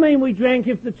 I mean, we drank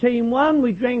if the team won,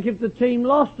 we drank if the team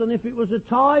lost, and if it was a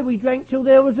tie, we drank till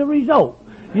there was a result.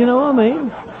 You know what I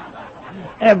mean?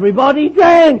 Everybody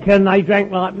drank, and they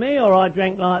drank like me, or I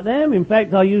drank like them. In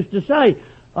fact, I used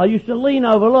to lean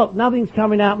over, look, nothing's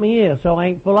coming out my ear, so I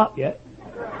ain't full up yet.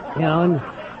 You know,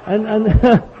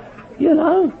 and you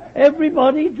know,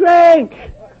 everybody drank.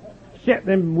 Except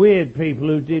them weird people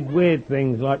who did weird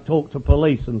things like talk to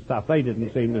police and stuff. They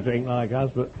didn't seem to drink like us,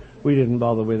 but we didn't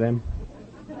bother with them.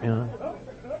 You know.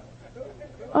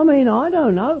 I mean, I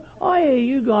don't know. I hear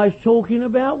you guys talking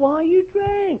about why you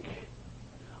drank.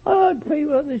 I heard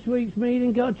people at this week's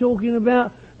meeting talking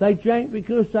about they drank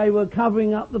because they were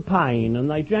covering up the pain,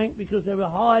 and they drank because they were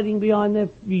hiding behind their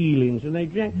feelings, and they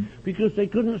drank because they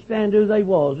couldn't stand who they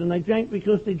was, and they drank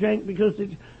because they drank because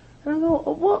they... And I thought,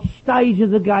 at what stage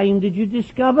of the game did you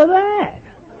discover that?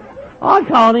 I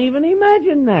can't even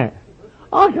imagine that.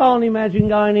 I can't imagine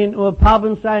going into a pub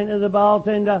and saying to the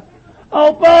bartender,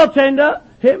 "Oh, bartender,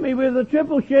 hit me with a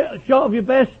triple shot of your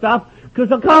best stuff,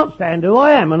 because I can't stand who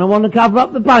I am and I want to cover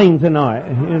up the pain tonight,"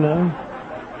 you know.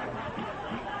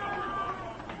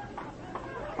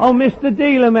 "Oh, Mr.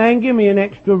 Dealer man, give me an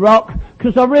extra rock,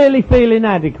 because I really feel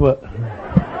inadequate."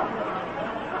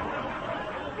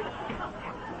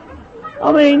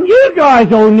 I mean, you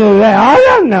guys all knew that. I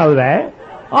don't know that.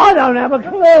 I don't have a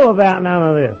clue about none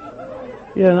of this.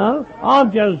 You know?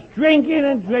 I'm just drinking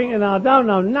and drinking. I don't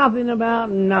know nothing about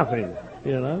nothing.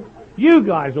 You know? You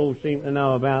guys all seem to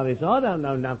know about this. I don't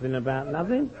know nothing about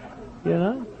nothing. You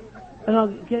know? And I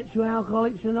get to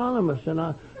Alcoholics Anonymous, and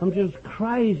I'm just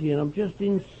crazy, and I'm just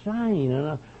insane.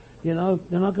 And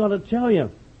and I've got to tell you,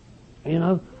 you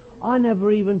know, I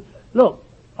never even... Look,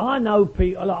 I know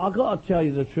people, I've got to tell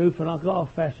you the truth, and I've got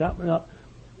to fess up.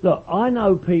 Look, I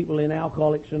know people in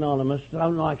Alcoholics Anonymous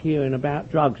don't like hearing about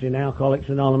drugs in Alcoholics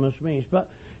Anonymous meetings, but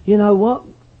you know what?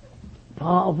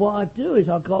 Part of what I do is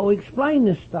I've got to explain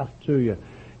this stuff to you.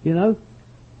 You know,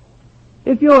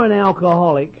 if you're an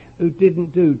alcoholic who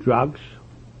didn't do drugs,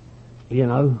 you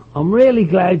know, I'm really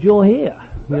glad you're here,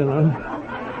 you know.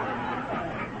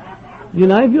 You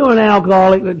know, if you're an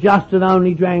alcoholic that just and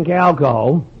only drank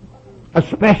alcohol, a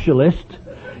specialist,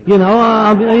 you know,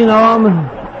 I'm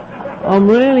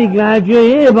really glad you're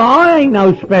here, but I ain't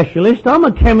no specialist. I'm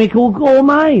a chemical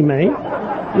gourmet, me. You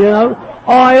know,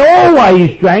 I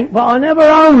always drank, but I never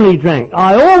only drank.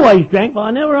 I always drank, but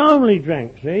I never only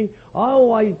drank, see? I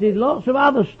always did lots of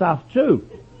other stuff, too.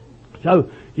 So,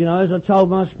 you know, as I told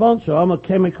my sponsor, I'm a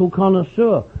chemical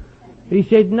connoisseur. He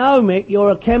said, "No, Mick,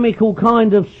 you're a chemical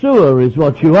kind of sewer is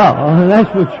what you are."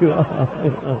 That's what you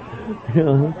are. You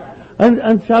know.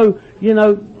 And so, you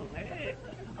know,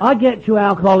 I get to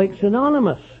Alcoholics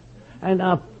Anonymous, and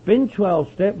I've been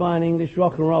 12-step by an English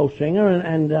rock and roll singer,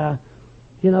 and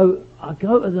you know, I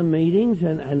go to the meetings,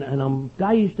 and I'm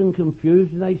dazed and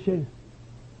confused, and they said,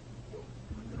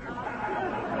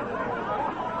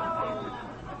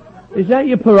 "Is that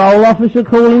your parole officer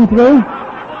calling through?"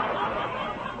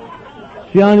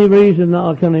 It's the only reason that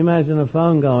I can imagine a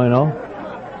phone going off.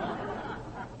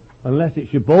 Unless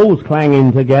it's your balls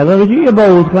clanging together. Is it your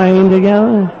balls clanging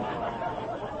together?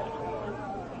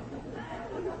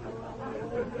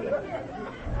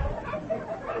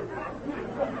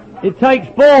 It takes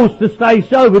balls to stay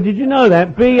sober. Did you know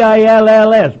that?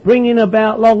 B-A-L-L-S. Bringing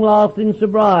about long-lasting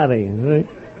sobriety.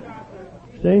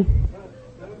 See?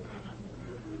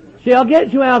 See, I'll get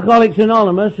to Alcoholics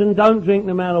Anonymous and don't drink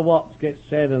no matter what gets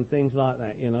said and things like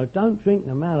that, you know. Don't drink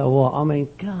no matter what. I mean,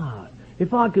 God,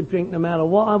 if I could drink no matter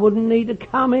what, I wouldn't need to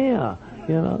come here,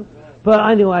 you know. But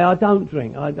anyway, I don't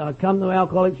drink. I come to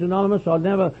Alcoholics Anonymous. I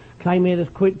never came here to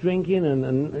quit drinking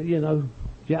and you know,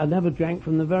 I never drank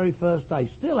from the very first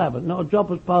day. Still haven't. Not a drop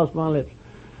has passed my lips.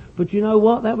 But you know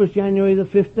what? That was January the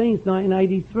 15th,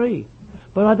 1983.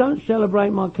 But I don't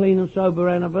celebrate my clean and sober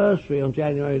anniversary on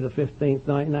January the 15th,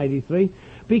 1983,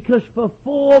 because for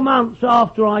 4 months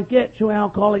after I get to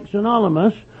Alcoholics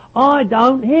Anonymous, I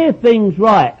don't hear things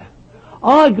right.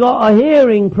 I got a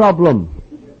hearing problem.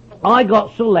 I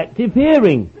got selective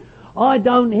hearing. I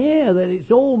don't hear that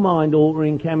it's all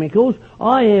mind-altering chemicals.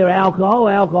 I hear alcohol,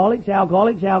 alcoholics,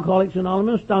 alcoholics, Alcoholics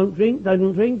Anonymous, don't drink,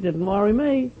 didn't worry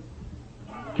me.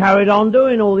 Carried on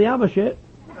doing all the other shit.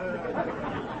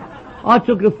 I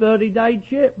took a 30-day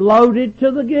chip, loaded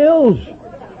to the gills.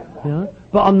 You know?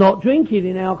 But I'm not drinking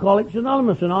in Alcoholics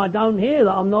Anonymous, and I don't hear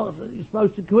that I'm not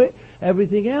supposed to quit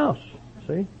everything else.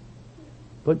 See?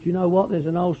 But you know what? There's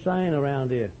an old saying around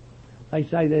here. They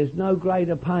say there's no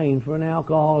greater pain for an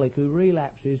alcoholic who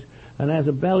relapses and has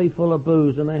a belly full of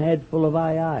booze and a head full of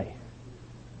AA.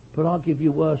 But I'll give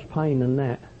you worse pain than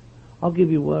that. I'll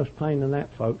give you worse pain than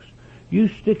that, folks. You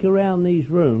stick around these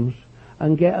rooms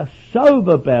and get a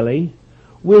sober belly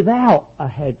without a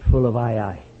head full of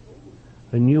AA.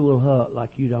 And you will hurt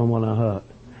like you don't want to hurt.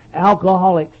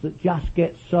 Alcoholics that just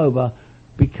get sober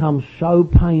become so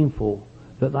painful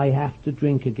that they have to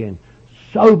drink again.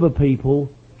 Sober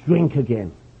people drink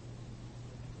again.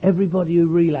 Everybody who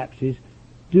relapses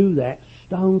do that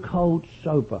stone cold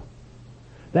sober.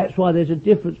 That's why there's a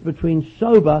difference between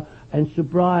sober and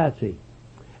sobriety.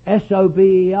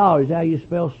 S-O-B-E-R is how you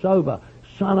spell sober.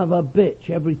 Son of a bitch,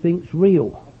 everything's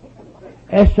real.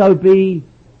 S-O-B-E-R-I-E-T-Y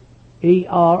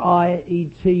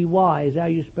is how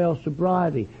you spell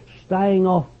sobriety. Staying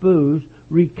off booze,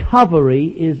 recovery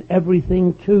is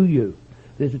everything to you.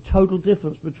 There's a total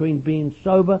difference between being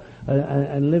sober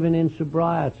and living in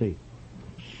sobriety.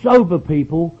 Sober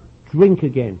people drink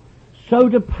again. So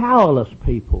do powerless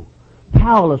people.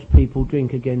 Powerless people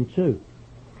drink again too.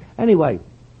 Anyway,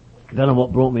 I don't know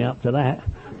what brought me up to that.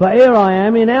 But here I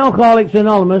am in Alcoholics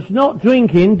Anonymous, not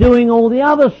drinking, doing all the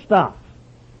other stuff.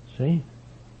 See?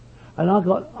 And I've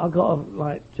got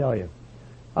to tell you,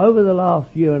 over the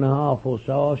last year and a half or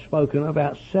so, I've spoken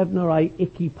about 7 or 8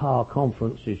 ICIPA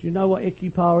conferences. You know what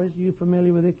ICIPA is? Are you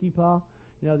familiar with ICIPA?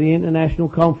 You know, the International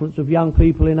Conference of Young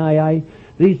People in AA.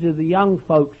 These are the young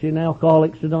folks in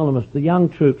Alcoholics Anonymous, the young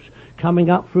troops coming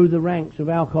up through the ranks of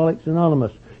Alcoholics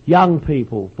Anonymous. Young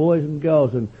people, boys and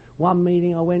girls. And one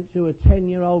meeting I went to, a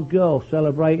 10-year-old girl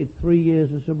celebrated 3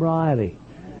 years of sobriety.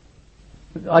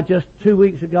 I just 2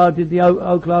 weeks ago did the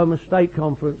Oklahoma State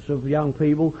Conference of young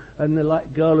people, and the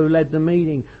girl who led the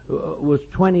meeting was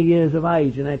 20 years of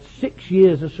age and had 6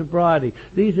 years of sobriety.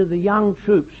 These are the young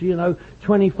troops, you know,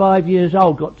 25 years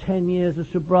old, got 10 years of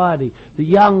sobriety. The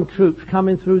young troops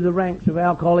coming through the ranks of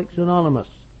Alcoholics Anonymous,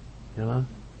 you know.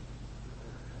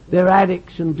 They're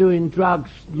addicts and doing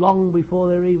drugs long before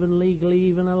they're even legally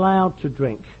even allowed to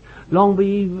drink.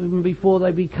 Even before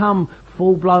they become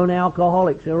full-blown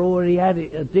alcoholics. They're already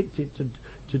addicted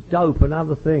to dope and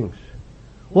other things.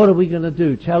 What are we going to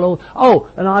do? Tell all... Oh,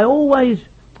 and I always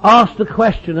ask the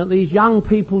question at these young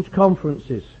people's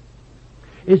conferences.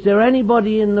 Is there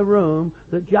anybody in the room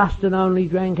that just and only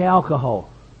drank alcohol?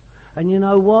 And you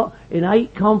know what? In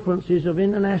 8 conferences of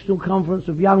International Conference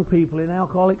of Young People in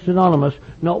Alcoholics Anonymous,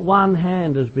 not one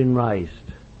hand has been raised.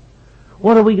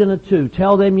 What are we going to do?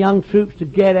 Tell them young troops to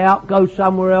get out, go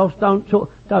somewhere else, don't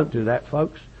talk? Don't do that,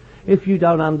 folks. If you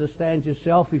don't understand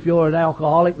yourself, if you're an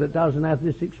alcoholic that doesn't have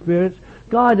this experience,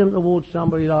 guide them towards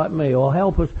somebody like me, or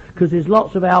help us, because there's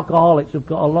lots of alcoholics who've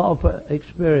got a lot of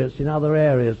experience in other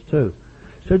areas too.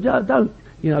 So don't,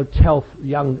 you know, tell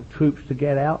young troops to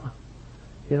get out.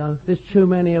 You know, there's too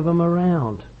many of them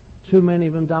around. Too many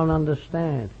of them don't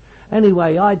understand.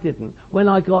 Anyway, I didn't. When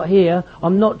I got here,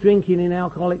 I'm not drinking in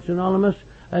Alcoholics Anonymous,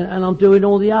 and I'm doing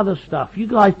all the other stuff. You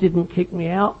guys didn't kick me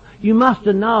out. You must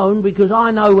have known, because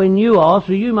I know when you are,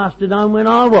 so you must have known when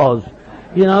I was.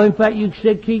 You know, in fact, you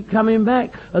said keep coming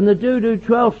back. And the dude who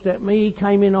 12-stepped me, he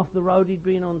came in off the road, he'd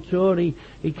been on tour, he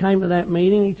came to that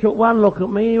meeting, he took one look at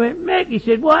me, and he went, Mick, he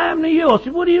said, what happened to you? I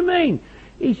said, what do you mean?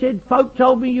 He said, folk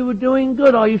told me you were doing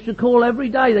good. I used to call every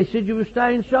day. They said you were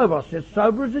staying sober. I said,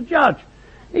 sober as a judge.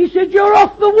 He said, you're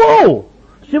off the wall.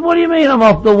 I said, what do you mean I'm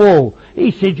off the wall?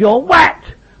 He said, you're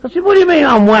whacked. I said, what do you mean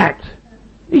I'm whacked?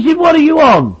 He said, what are you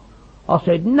on? I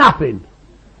said, nothing.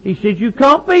 He said, you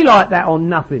can't be like that on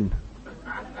nothing.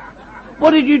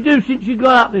 What did you do since you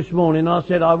got up this morning? I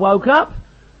said, I woke up.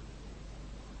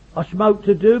 I smoked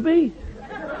a doobie.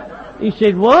 He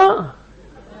said, what?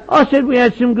 I said, we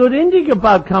had some good indica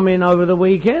bud come in over the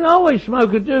weekend. I always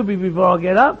smoke a doobie before I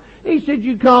get up. He said,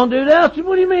 you can't do that. I said,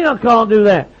 what do you mean I can't do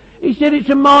that? He said, it's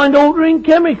a mind-altering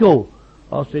chemical.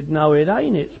 I said, no, it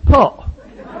ain't. It's pot.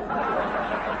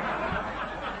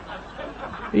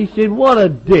 He said, what a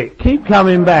dick. Keep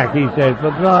coming back, he said,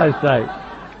 for Christ's sake.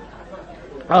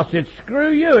 I said,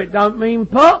 screw you. It don't mean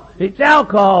pot. It's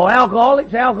alcohol.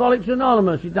 Alcoholics, Alcoholics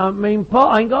Anonymous. It don't mean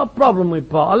pot. I ain't got a problem with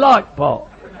pot. I like pot.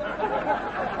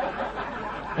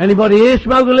 Anybody here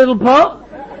smoke a little pot?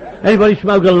 Anybody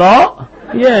smoke a lot?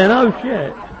 Yeah, no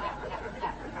shit.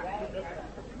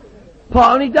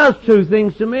 Pot only does two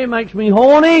things to me. It makes me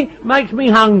horny, makes me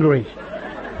hungry.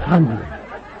 Hungry.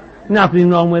 Nothing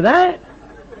wrong with that.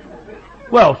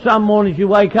 Well, some mornings you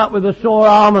wake up with a sore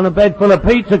arm and a bed full of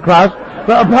pizza crust,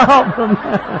 but apart from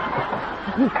that...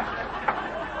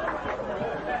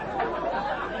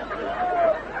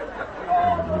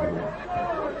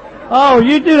 Oh,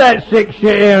 you do that sick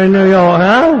shit here in New York,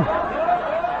 huh?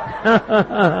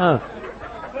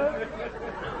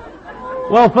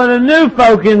 Well, for the new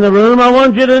folk in the room, I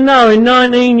want you to know, in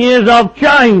 19 years I've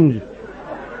changed.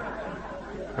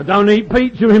 I don't eat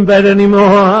pizza in bed anymore.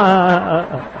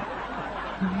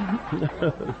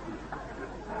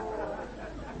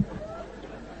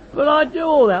 But I do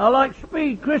all that. I like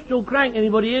speed crystal crank.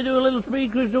 Anybody here do a little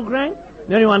speed crystal crank?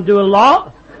 Anyone do a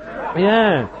lot?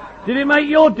 Yeah. Did it make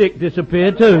your dick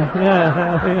disappear too?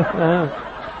 Yeah.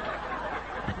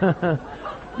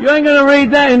 You ain't gonna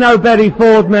read that in no Betty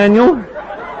Ford manual.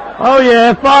 Oh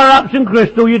yeah, fire up some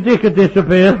crystal, your dick will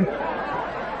disappear.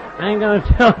 I ain't gonna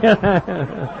tell you that.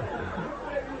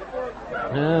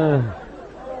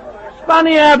 It's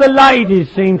funny how the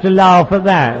ladies seem to laugh at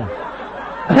that.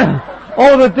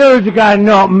 All the dudes are going,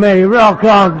 not me, rock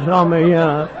on, Tommy,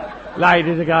 yeah.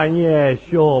 Ladies are going, yeah,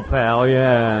 sure, pal,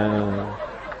 yeah.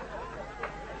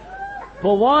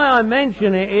 But why I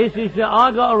mention it is that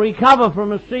I got to recover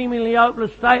from a seemingly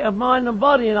hopeless state of mind and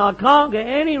body, and I can't get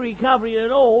any recovery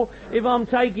at all if I'm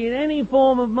taking any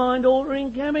form of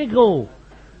mind-altering chemical.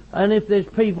 And if there's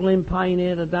people in pain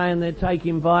here today and they're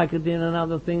taking Vicodin and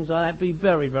other things like that, be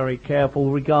very, very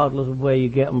careful, regardless of where you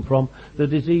get them from. The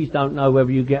disease don't know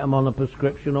whether you get them on a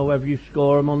prescription or whether you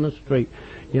score them on the street.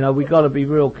 You know, we've got to be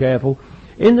real careful.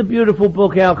 In the beautiful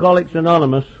book Alcoholics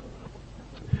Anonymous,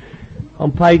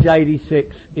 on page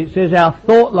 86, it says our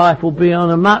thought life will be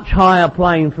on a much higher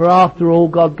plane, for after all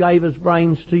God gave us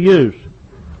brains to use.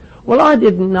 Well, I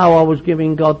didn't know I was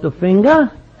giving God the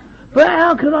finger, but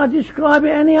how could I describe it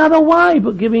any other way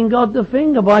but giving God the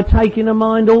finger by taking a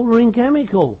mind-altering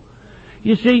chemical?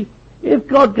 You see, if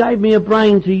God gave me a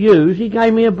brain to use, He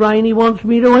gave me a brain He wants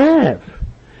me to have.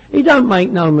 He don't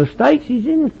make no mistakes, He's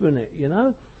infinite, you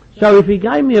know. So if He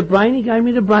gave me a brain, He gave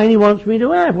me the brain He wants me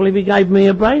to have. Well, if He gave me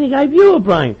a brain, He gave you a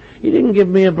brain. He didn't give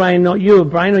me a brain, not you a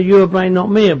brain, or you a brain,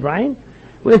 not me a brain.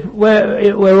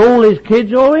 We're all His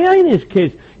kids or He ain't His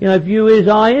kids. You know, if you is,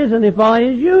 I is, and if I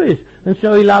is, you is. And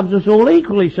so He loves us all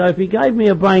equally. So if He gave me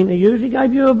a brain to use, He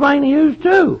gave you a brain to use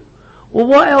too. Well,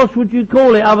 what else would you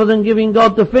call it other than giving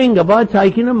God the finger by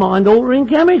taking a mind-altering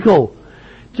chemical?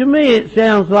 To me it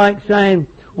sounds like saying,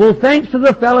 well, thanks for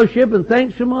the fellowship, and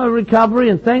thanks for my recovery,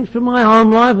 and thanks for my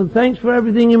home life, and thanks for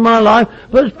everything in my life,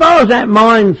 but as far as that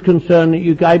mind's concerned that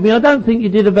you gave me, I don't think you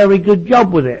did a very good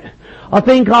job with it. I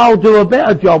think I'll do a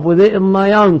better job with it on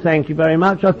my own, thank you very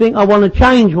much. I think I want to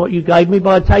change what you gave me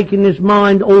by taking this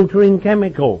mind-altering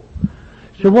chemical.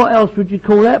 So what else would you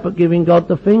call that but giving God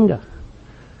the finger?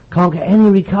 Can't get any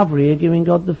recovery here giving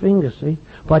God the finger, see?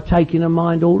 By taking a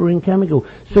mind-altering chemical.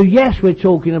 So yes, we're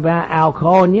talking about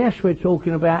alcohol, and yes, we're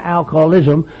talking about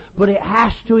alcoholism, but it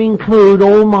has to include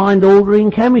all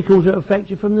mind-altering chemicals that affect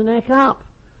you from the neck up.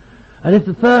 And if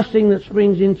the first thing that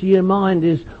springs into your mind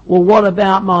is, well, what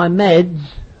about my meds?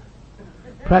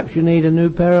 Perhaps you need a new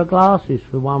pair of glasses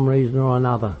for one reason or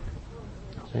another.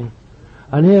 See?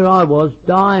 And here I was,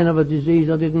 dying of a disease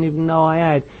I didn't even know I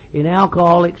had, in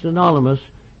Alcoholics Anonymous,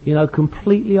 you know,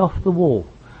 completely off the wall.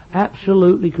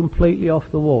 Absolutely, completely off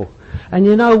the wall. And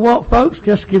you know what, folks?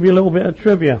 Just give you a little bit of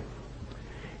trivia.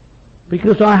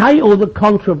 Because I hate all the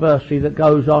controversy that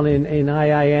goes on in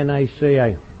AA,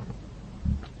 NACA.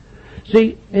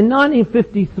 See, in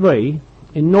 1953,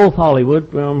 in North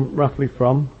Hollywood, where I'm roughly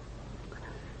from,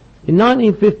 in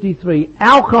 1953,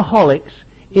 alcoholics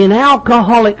in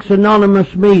Alcoholics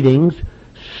Anonymous meetings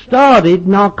started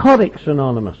Narcotics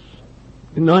Anonymous.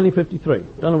 in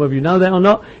 1953. Don't know whether you know that or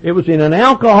not. It was in an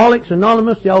Alcoholics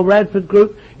Anonymous, the old Radford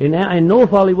group in North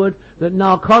Hollywood, that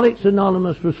Narcotics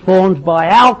Anonymous was formed by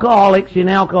alcoholics in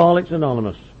Alcoholics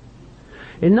Anonymous.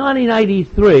 In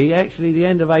 1983, actually the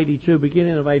end of 82,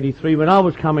 beginning of 83, when I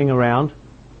was coming around,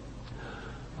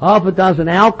 half a dozen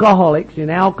alcoholics in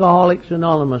Alcoholics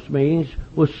Anonymous meetings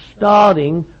were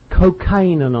starting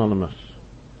Cocaine Anonymous.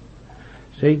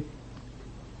 See,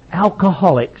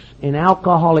 alcoholics in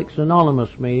Alcoholics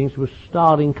Anonymous meetings were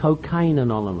starting Cocaine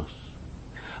Anonymous.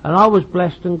 And I was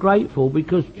blessed and grateful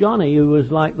because Johnny, who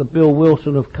was like the Bill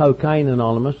Wilson of Cocaine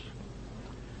Anonymous,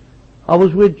 I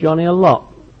was with Johnny a lot.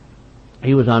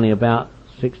 He was only about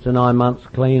 6 to 9 months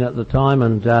clean at the time,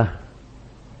 and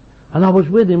I was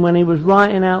with him when he was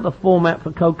writing out the format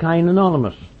for Cocaine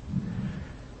Anonymous.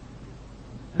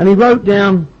 And he wrote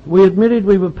down, we admitted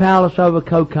we were powerless over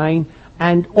cocaine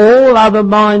and all other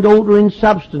mind-altering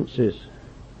substances.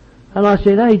 And I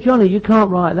said, hey, Johnny, you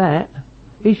can't write that.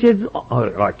 He said,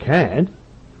 I can.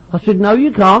 I said, no,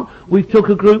 you can't. We've took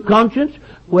a group conscience.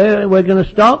 We're going to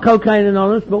start Cocaine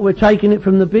Anonymous, but we're taking it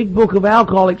from the big book of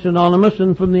Alcoholics Anonymous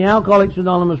and from the Alcoholics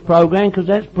Anonymous program because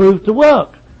that's proved to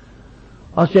work.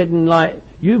 I said, and like,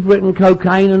 you've written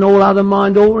cocaine and all other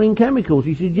mind-altering chemicals.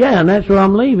 He said, yeah, and that's where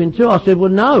I'm leaving too. I said,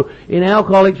 well, no, in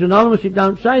Alcoholics Anonymous it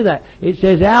don't say that. It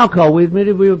says alcohol. We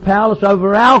admitted we were powerless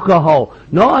over alcohol,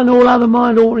 not on all other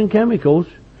mind-altering chemicals.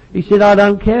 He said, I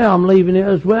don't care, I'm leaving it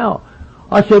as well.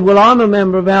 I said, well, I'm a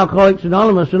member of Alcoholics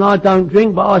Anonymous and I don't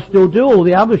drink, but I still do all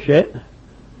the other shit.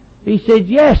 He said,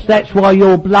 yes, that's why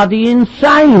you're bloody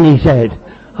insane, he said.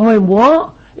 I went,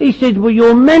 what? He said, well,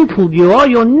 you're mental, you are.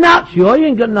 You're nuts, you are. You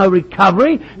ain't got no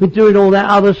recovery with doing all that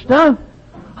other stuff.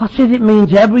 I said, it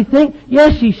means everything.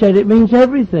 Yes, he said, it means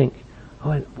everything. I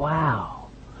went, wow.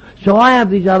 So I have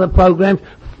these other programs.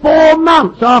 4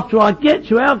 months after I get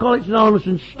to Alcoholics Anonymous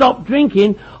and stop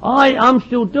drinking, I'm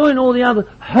still doing all the other,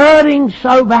 hurting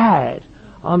so bad.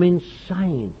 I'm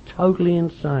insane, totally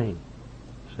insane.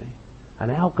 See? An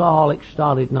alcoholic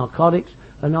started Narcotics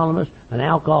Anonymous, and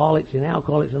alcoholics in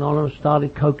Alcoholics Anonymous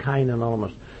started Cocaine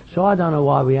Anonymous. So I don't know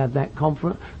why we had that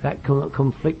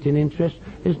conflicting interest.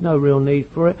 There's no real need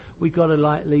for it. We've got to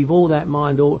leave all that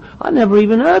mind. I never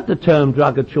even heard the term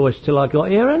drug of choice till I got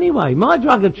here anyway. My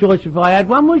drug of choice, if I had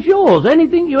one, was yours.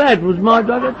 Anything you had was my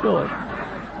drug of choice.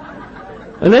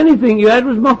 And anything you had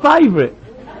was my favourite.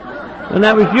 And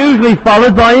that was usually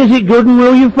followed by, is it good and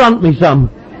will you front me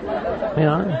some? You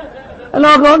know. And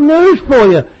I've got news for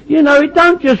you. You know, it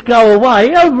don't just go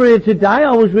away. Over here today,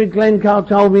 I was with Glenn Carl,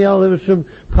 told me, there was some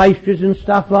pastries and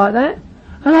stuff like that.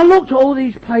 And I looked at all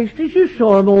these pastries. You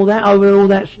saw them all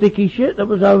that sticky shit that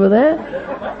was over there.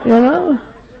 You know?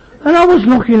 And I was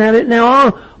looking at it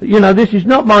now. This is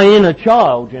not my inner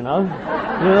child, you know. You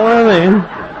know what I mean?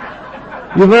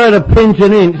 You've heard of pinch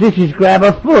and inch. This is grab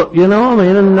a foot, you know what I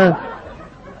mean? And,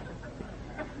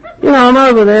 I'm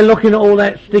over there looking at all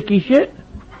that sticky shit.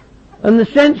 And the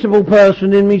sensible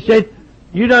person in me said,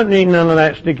 you don't need none of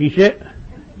that sticky shit.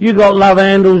 You got love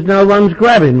handles no one's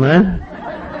grabbing, man.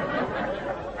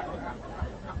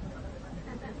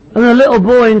 And the little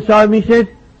boy inside me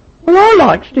said, well, I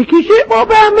like sticky shit. What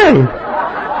about me?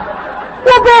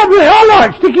 What about me? I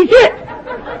like sticky shit.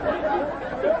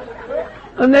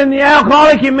 And then the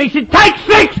alcoholic in me said, take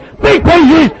 6 big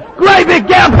pieces. Great big,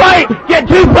 get a plate. Get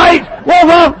 2 plates.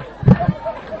 Whoa.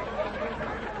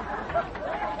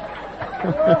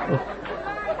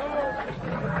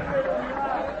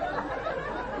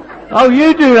 Oh,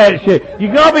 you do that shit.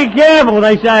 You gotta be careful,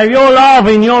 they say. If you're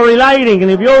laughing, you're relating.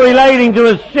 And if you're relating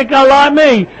to a sicko like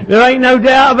me, there ain't no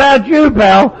doubt about you,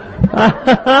 pal.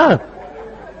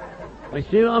 You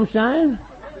see what I'm saying?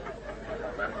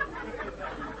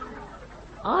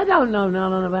 I don't know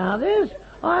nothing about this.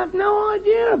 I have no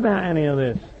idea about any of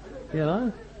this.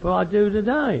 But I do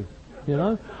today.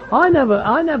 I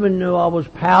never knew I was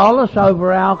powerless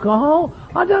over alcohol.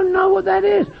 I don't know what that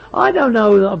is. I don't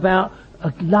know about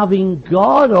a loving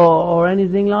God or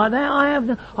anything like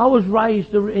that. I was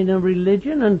raised in a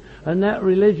religion, and that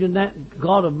religion, that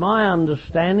God of my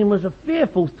understanding, was a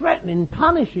fearful, threatening,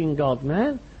 punishing God,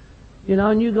 man.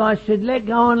 And you guys said, let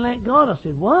go and let God. I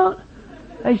said, what?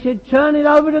 They said, turn it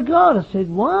over to God. I said,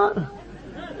 what?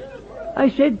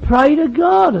 They said, pray to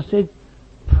God. I said,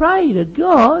 pray to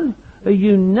God? Are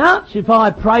you nuts? If I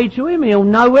pray to him, he'll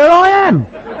know where I am.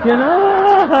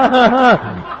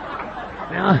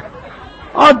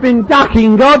 I've been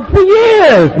ducking God for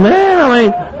years, man. I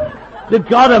mean, the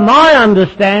God of my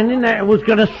understanding that was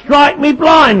going to strike me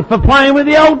blind for playing with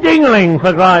the old dingling,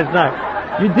 for Christ's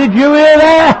sake. Did you hear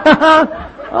that?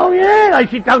 Oh yeah, they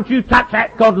said, don't you touch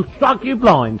that, God will strike you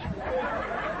blind.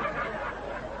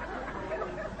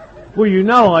 Well, you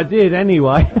know I did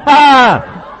anyway.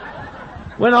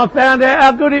 When I found out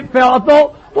how good it felt, I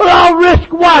thought, well, I'll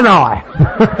risk one eye.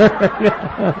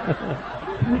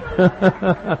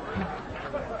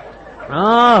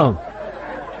 Oh,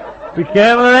 be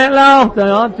careful of that laughter,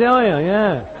 I tell you,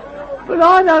 yeah. But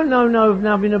I don't know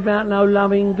nothing about no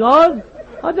loving God.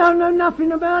 I don't know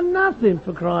nothing about nothing,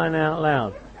 for crying out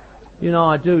loud. You know,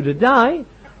 I do today.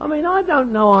 I mean, I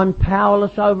don't know I'm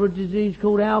powerless over a disease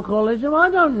called alcoholism. I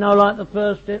don't know, like the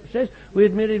first step says, we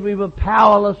admitted we were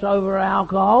powerless over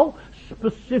alcohol.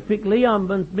 Specifically, I'm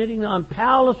admitting that I'm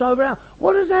powerless over alcohol.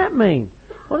 What does that mean?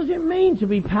 What does it mean to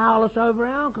be powerless over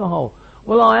alcohol?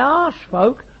 Well, I ask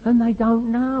folk, and they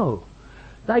don't know.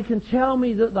 They can tell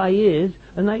me that they is,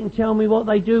 and they can tell me what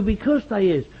they do because they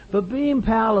is. But being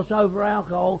powerless over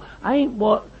alcohol ain't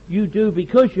what you do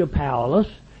because you're powerless.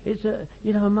 It's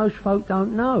most folk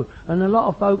don't know. And a lot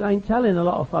of folk ain't telling a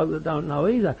lot of folk that don't know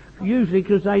either. Usually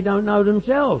because they don't know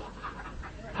themselves.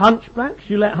 Hunchbacks?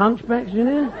 You let hunchbacks in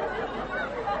here?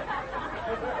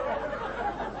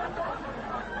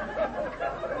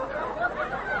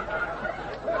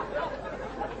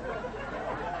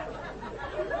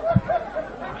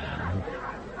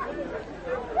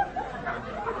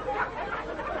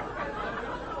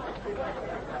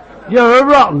 You're a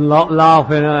rotten lot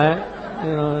laughing at it.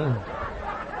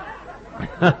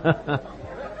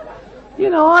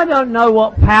 I don't know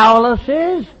what powerless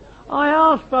is. I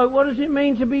ask folk, what does it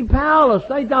mean to be powerless?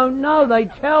 They don't know. They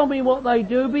tell me what they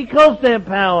do because they're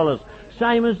powerless.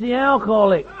 Same as the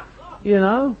alcoholic,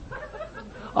 I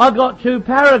got 2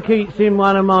 parakeets in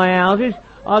one of my houses.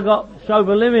 I got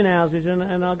sober living houses,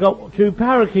 and I got 2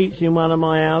 parakeets in one of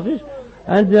my houses.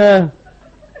 And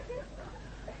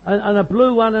a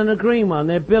blue one and a green one.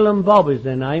 They're Bill and Bob is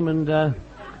their name, and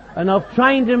I've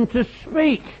trained them to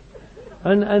speak.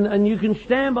 And you can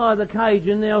stand by the cage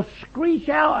and they'll screech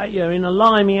out at you in a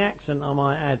limey accent, I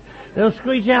might add. They'll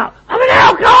screech out, I'm an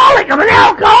alcoholic!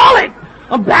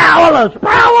 I'm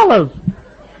powerless!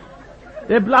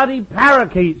 They're bloody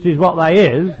parakeets is what they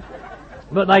is,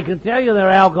 but they can tell you they're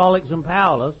alcoholics and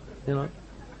powerless,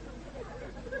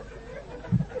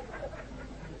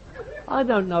 I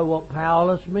don't know what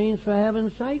powerless means, for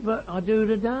heaven's sake, but I do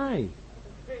today.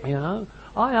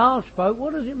 I ask folk,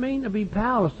 what does it mean to be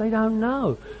powerless? They don't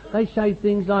know. They say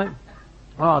things like,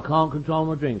 I can't control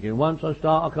my drinking. Once I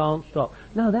start, I can't stop.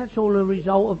 No, that's all a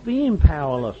result of being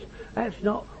powerless. That's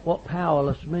not what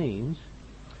powerless means.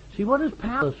 See, what does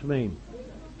powerless mean?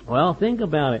 Well, think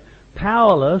about it.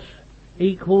 Powerless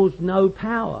equals no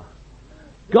power.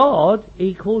 God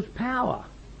equals power.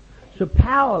 So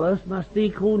powerless must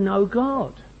equal no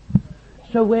God.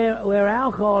 So where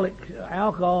alcohol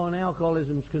and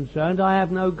alcoholism is concerned, I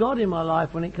have no God in my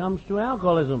life when it comes to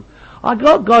alcoholism. I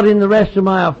got God in the rest of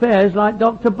my affairs like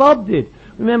Dr. Bob did.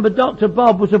 Remember, Dr.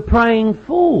 Bob was a praying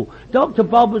fool. Dr.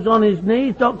 Bob was on his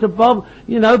knees. Dr. Bob,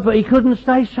 but he couldn't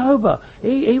stay sober.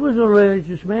 He was a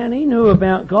religious man. He knew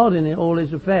about God in all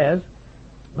his affairs,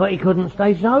 but he couldn't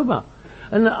stay sober.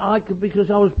 And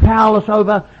because I was powerless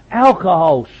over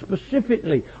alcohol,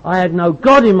 specifically. I had no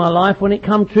God in my life when it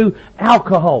come to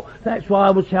alcohol. That's why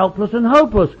I was helpless and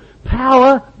hopeless.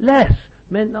 Powerless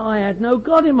meant that I had no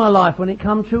God in my life when it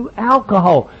come to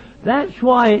alcohol. That's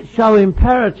why it's so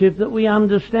imperative that we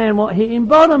understand what hitting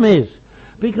bottom is.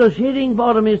 Because hitting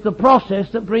bottom is the process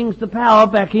that brings the power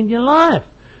back in your life.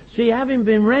 See, having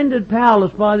been rendered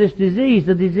powerless by this disease,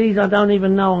 the disease I don't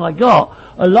even know I got,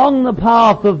 along the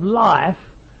path of life,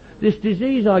 this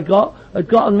disease I got had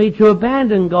gotten me to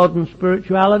abandon God and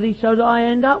spirituality so that I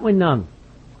end up with none.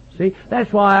 See,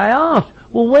 that's why I asked,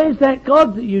 well, where's that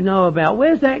God that you know about?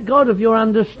 Where's that God of your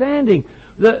understanding?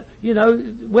 That,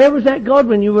 where was that God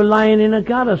when you were laying in a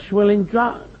gutter swilling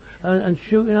drugs and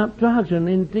shooting up drugs and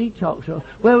in detox?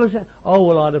 Where was that? Oh,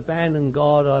 well, I'd abandoned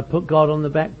God, I put God on the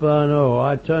back burner, or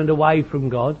I turned away from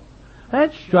God.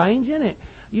 That's strange, isn't it?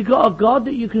 You got a God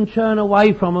that you can turn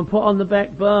away from and put on the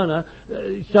back burner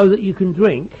so that you can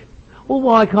drink. Well,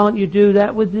 why can't you do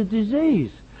that with the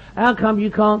disease? How come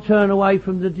you can't turn away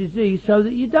from the disease so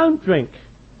that you don't drink?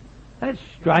 That's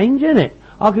strange, isn't it?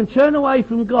 I can turn away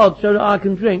from God so that I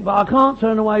can drink, but I can't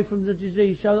turn away from the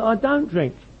disease so that I don't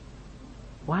drink.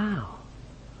 Wow.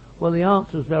 Well, the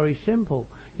answer's very simple.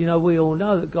 We all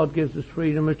know that God gives us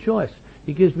freedom of choice.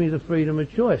 He gives me the freedom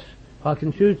of choice. I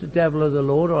can choose the devil or the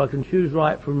Lord, or I can choose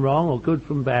right from wrong, or good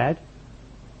from bad.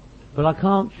 But I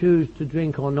can't choose to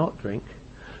drink or not drink.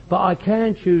 But I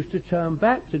can choose to turn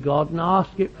back to God and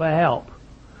ask it for help.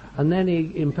 And then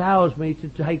He empowers me to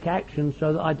take action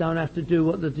so that I don't have to do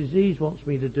what the disease wants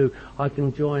me to do. I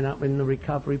can join up in the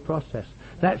recovery process.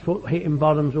 That's what hitting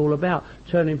bottom's all about.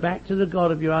 Turning back to the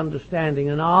God of your understanding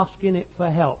and asking it for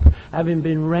help, having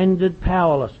been rendered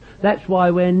powerless. That's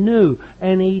why we're new.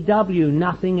 N-E-W,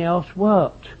 nothing else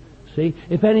worked. See,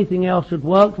 if anything else had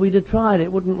worked, we'd have tried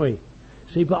it, wouldn't we?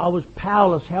 See, but I was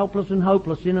powerless, helpless and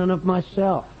hopeless in and of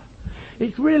myself.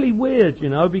 It's really weird, you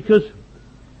know, because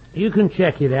you can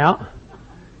check it out.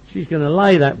 She's going to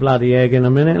lay that bloody egg in a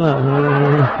minute.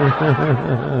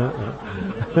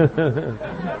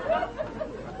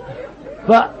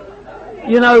 But,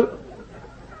 you know,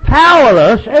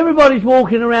 powerless, everybody's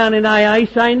walking around in AA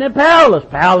saying they're powerless.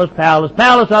 Powerless, powerless,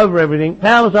 powerless over everything.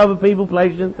 Powerless over people,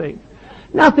 places and things.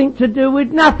 Nothing to do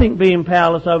with nothing being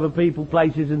powerless over people,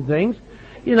 places and things.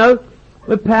 You know,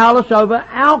 we're powerless over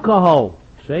alcohol.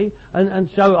 See? And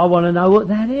so I want to know what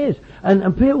that is.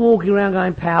 And people walking around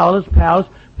going powerless, powerless.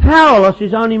 Powerless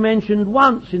is only mentioned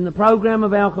once in the program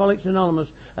of Alcoholics Anonymous,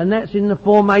 and that's in the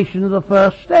formation of the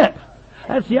first step.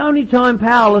 That's the only time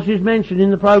powerless is mentioned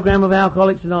in the program of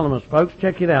Alcoholics Anonymous. Folks,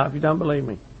 check it out if you don't believe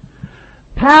me.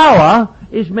 Power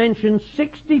is mentioned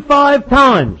 65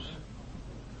 times.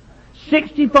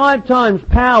 65 times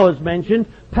power is mentioned.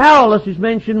 Powerless is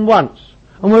mentioned once.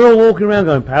 And we're all walking around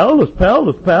going, powerless,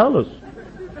 powerless, powerless.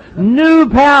 New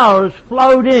power has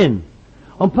flowed in.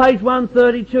 On page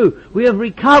 132, we have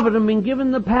recovered and been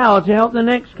given the power to help the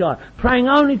next guy, praying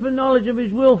only for knowledge of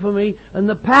his will for me and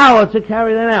the power to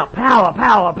carry that out. Power,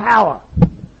 power, power.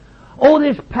 All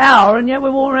this power, and yet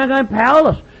we're walking around going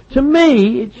powerless. To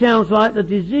me, it sounds like the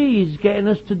disease getting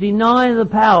us to deny the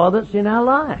power that's in our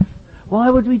life. Why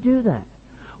would we do that?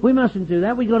 We mustn't do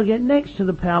that. We've got to get next to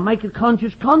the power, make a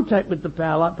conscious contact with the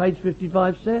power, like page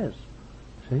 55 says.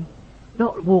 See?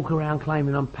 Not walk around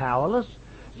claiming I'm powerless.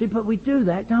 See, but we do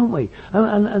that, don't we?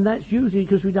 And that's usually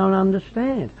because we don't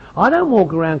understand. I don't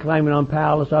walk around claiming I'm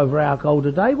powerless over alcohol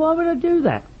today. Why would I do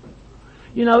that?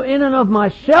 You know, in and of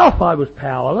myself I was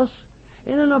powerless.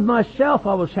 In and of myself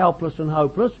I was helpless and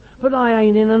hopeless. But I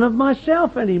ain't in and of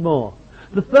myself anymore.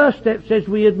 The first step says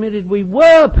we admitted we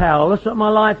were powerless, that my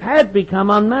life had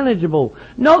become unmanageable.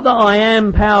 Not that I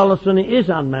am powerless and it is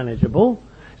unmanageable.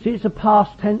 See, it's a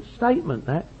past tense statement,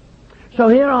 that. So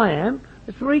here I am.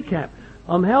 Let's recap.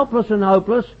 I'm helpless and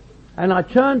hopeless, and I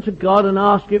turn to God and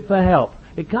ask it for help.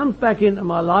 It comes back into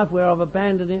my life where I've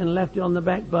abandoned it and left it on the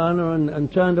back burner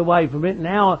and turned away from it.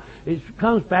 Now it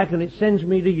comes back and it sends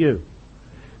me to you.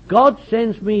 God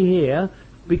sends me here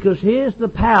because here's the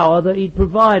power that He'd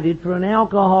provided for an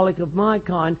alcoholic of my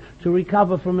kind to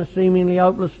recover from a seemingly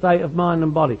hopeless state of mind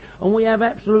and body. And we have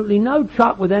absolutely no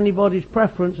truck with anybody's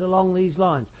preference along these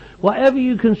lines. Whatever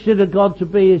you consider God to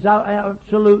be is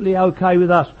absolutely okay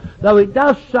with us. Though it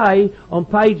does say on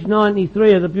page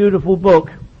 93 of the beautiful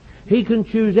book, He can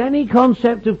choose any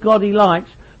concept of God He likes,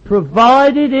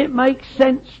 provided it makes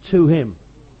sense to Him.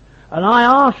 And I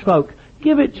ask folk,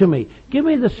 give it to me. Give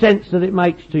me the sense that it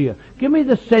makes to you. Give me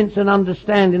the sense and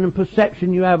understanding and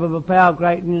perception you have of a power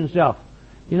greater than yourself.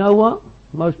 You know what?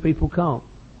 Most people can't.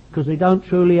 Because they don't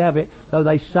truly have it, though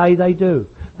they say they do.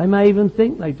 They may even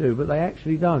think they do, but they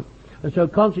actually don't. And so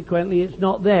consequently it's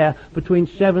not there between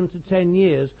 7 to 10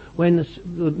 years when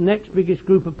the next biggest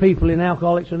group of people in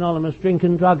Alcoholics Anonymous drink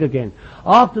and drug again.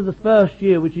 After the first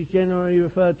year, which is generally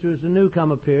referred to as the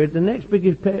newcomer period, the next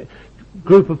biggest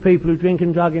group of people who drink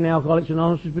and drug in Alcoholics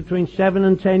Anonymous is between 7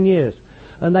 and 10 years.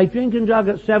 And they drink and drug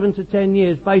at 7 to 10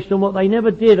 years based on what they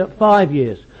never did at 5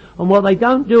 years. And what they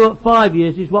don't do at 5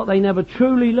 years is what they never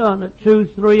truly learnt at 2,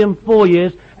 3 and 4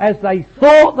 years, as they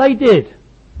thought they did,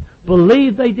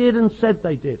 believed they did and said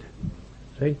they did.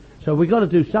 See? So we've got to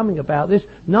do something about this.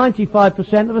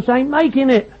 95% of us ain't making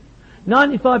it.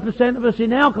 95% of us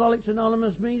in Alcoholics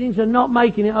Anonymous meetings are not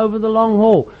making it over the long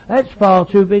haul. That's far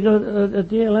too big a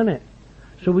deal, isn't it?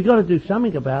 So we've got to do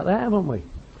something about that, haven't we?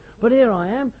 But here I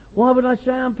am. Why would I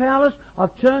say I'm powerless?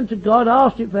 I've turned to God,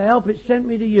 asked it for help, it sent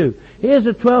me to you. Here's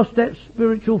a 12-step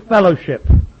spiritual fellowship,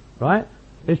 right?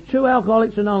 There's 2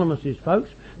 Alcoholics Anonymouses, folks.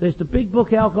 There's the big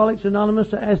book Alcoholics Anonymous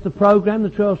that has the program,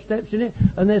 the 12 steps in it,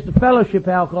 and there's the fellowship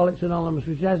Alcoholics Anonymous,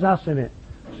 which has us in it.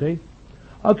 See?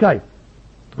 Okay.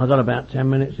 I've got about 10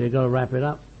 minutes here, got to wrap it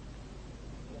up.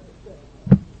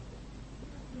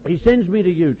 He sends me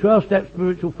to you, 12-step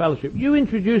spiritual fellowship. You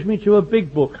introduced me to a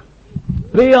big book.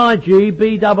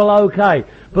 BIGBOOK.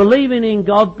 Believing in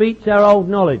God beats our old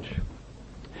knowledge.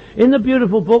 In the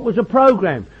beautiful book was a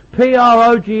program.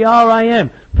 PROGRAM.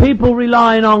 People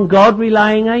relying on God,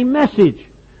 relaying a message.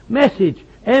 Message.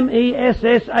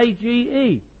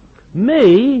 MESSAGE.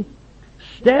 Me,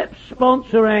 steps,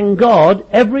 sponsor and God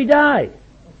every day.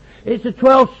 It's a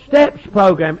 12 steps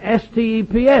program.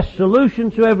 STEPS.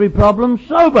 Solution to every problem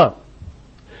sober.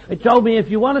 It told me if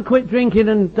you want to quit drinking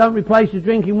and don't replace the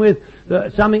drinking with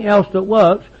something else that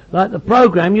works, like the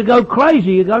program, you go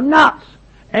crazy, you go nuts.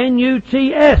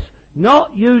 N-U-T-S.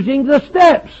 Not using the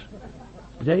steps.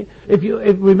 See?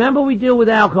 Remember we deal with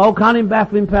alcohol, cunning,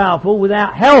 baffling, powerful.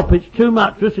 Without help, it's too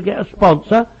much for us to get a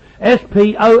sponsor.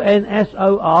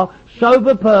 S-P-O-N-S-O-R.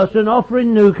 Sober person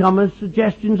offering newcomers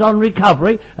suggestions on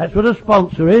recovery. That's what a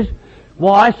sponsor is.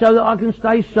 Why? So that I can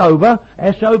stay sober.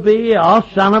 S-O-B-E-R.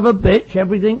 Son of a bitch.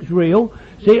 Everything's real.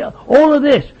 See, all of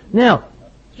this. Now,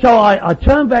 so I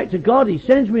turn back to God. He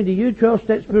sends me to you,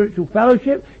 12-Step Spiritual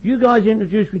Fellowship. You guys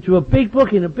introduced me to a big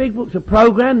book. In a big book's a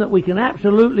program that we can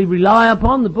absolutely rely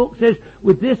upon. The book says,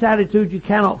 with this attitude you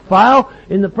cannot fail.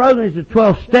 In the program is a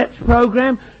 12 Steps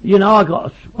program. You know, I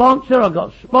got a sponsor, I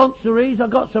got sponsorees, I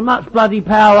got so much bloody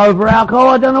power over alcohol,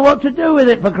 I don't know what to do with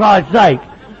it, for Christ's sake.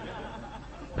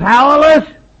 Powerless?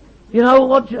 You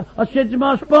know, I said to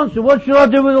my sponsor, what should I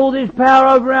do with all this power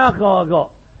over alcohol I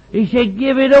got? He said,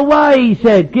 give it away, he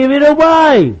said, give it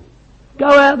away. Go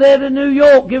out there to New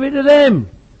York, give it to them.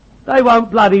 They won't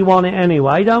bloody want it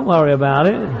anyway, don't worry about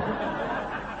it.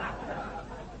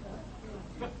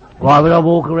 Why would I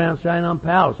walk around saying I'm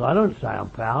powerless? I don't say I'm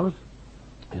powerless,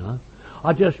 you know.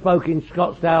 I just spoke in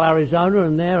Scottsdale, Arizona,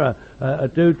 and there a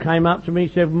dude came up to me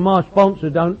and said, my sponsor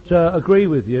don't agree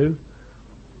with you.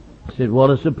 I said, what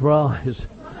a surprise.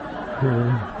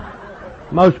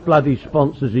 Most bloody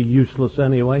sponsors are useless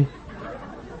anyway.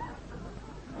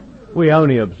 We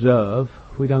only observe.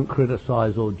 We don't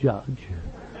criticise or judge.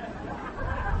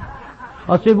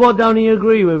 I said, what don't he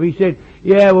agree with? He said,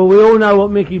 yeah, well, we all know what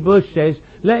Mickey Bush says.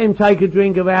 Let him take a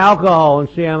drink of alcohol and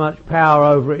see how much power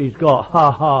over it he's got.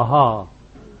 Ha, ha, ha.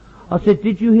 I said,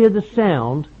 did you hear the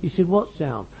sound? He said, what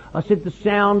sound? I said, the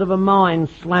sound of a mind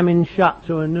slamming shut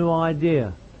to a new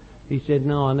idea. He said,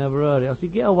 no, I never heard it. I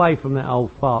said, get away from that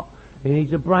old fart. He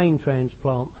needs a brain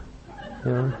transplant.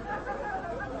 You know?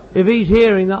 If he's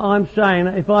hearing that I'm saying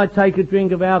that if I take a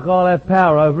drink of alcohol I have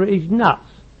power over it, he's nuts.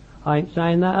 I ain't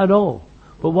saying that at all.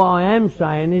 But what I am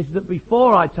saying is that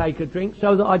before I take a drink,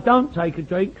 so that I don't take a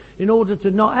drink, in order to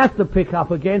not have to pick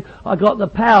up again, I got the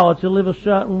power to live a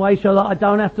certain way so that I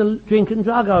don't have to drink and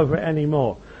drug over it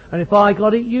anymore. And if I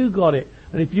got it, you got it.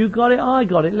 And if you got it, I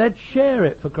got it. Let's share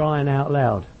it, for crying out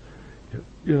loud.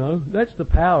 You know, that's the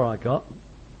power I got.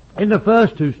 In the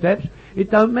first two steps,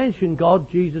 it don't mention God,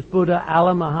 Jesus, Buddha,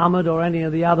 Allah, Muhammad, or any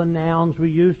of the other nouns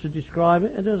we use to describe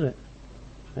it, does it?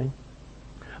 See?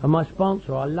 And my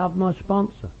sponsor, I love my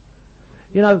sponsor.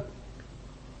 You know,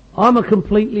 I'm a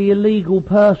completely illegal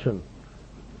person.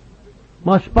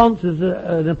 My sponsor's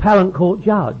an appellate court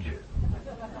judge.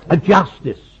 A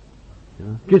justice. You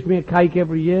know, gives me a cake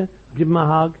every year, give him a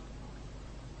hug.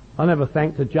 I never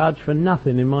thanked a judge for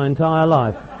nothing in my entire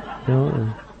life. You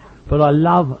know? But I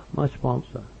love my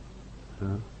sponsor. You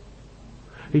know?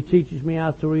 He teaches me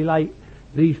how to relate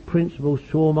these principles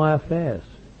to all my affairs.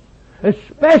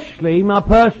 Especially my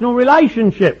personal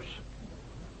relationships.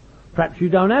 Perhaps you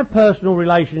don't have personal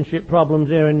relationship problems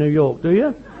here in New York, do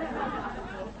you?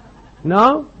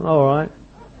 No? Alright.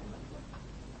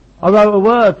 I wrote a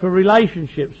word for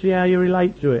relationships. See how you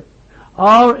relate to it.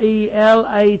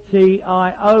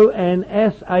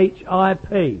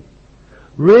 R-E-L-A-T-I-O-N-S-H-I-P.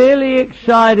 Really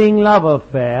exciting love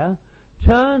affair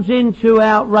turns into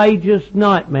outrageous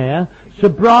nightmare.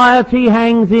 Sobriety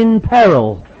hangs in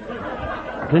peril.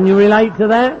 Can you relate to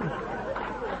that?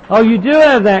 Oh, you do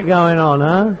have that going on,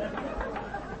 huh?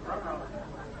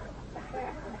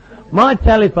 My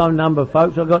telephone number,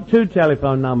 folks, I've got two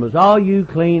telephone numbers. Are you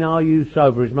clean, are you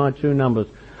sober is my two numbers.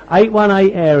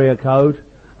 818 area code.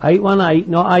 818,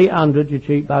 not 800, you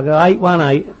cheap bugger.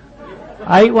 818.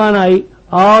 818,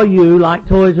 are you, like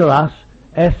Toys R Us,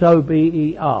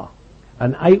 S-O-B-E-R.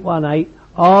 And 818,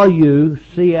 are you,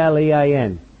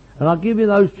 C-L-E-A-N. And I'll give you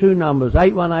those two numbers.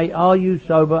 818, are you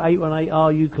sober? 818,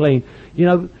 are you clean? You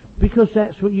know, because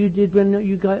that's what you did when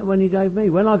you gave me.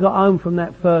 When I got home from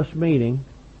that first meeting,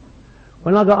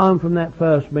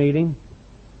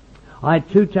 I had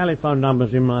two telephone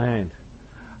numbers in my hand.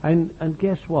 And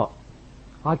guess what?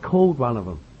 I called one of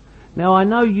them. Now I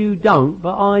know you don't,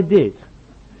 but I did.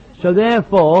 So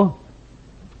therefore,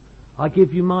 I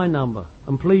give you my number.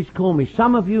 And please call me.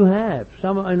 Some of you have.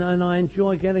 And I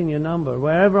enjoy getting your number.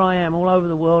 Wherever I am, all over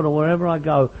the world, or wherever I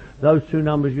go, those two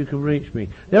numbers you can reach me.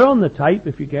 They're on the tape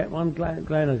if you get one. Glad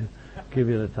to give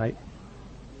you the tape.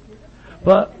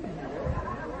 But,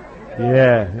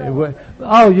 yeah.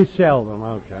 Oh, you sell them.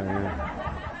 Okay.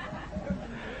 Yeah.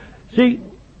 See,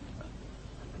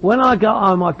 when I got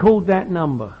home, I called that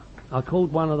number. I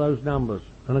called one of those numbers.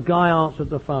 And a guy answered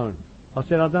the phone. I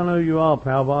said, I don't know who you are,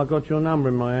 pal, but I got your number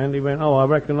in my hand. He went, oh, I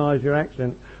recognise your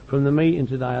accent from the meeting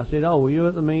today. I said, oh, were you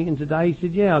at the meeting today? He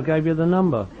said, yeah, I gave you the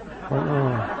number. I went,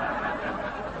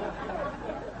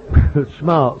 oh.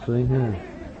 Smart, see, yeah.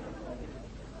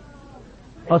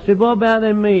 I said, what about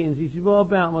them meetings? He said, what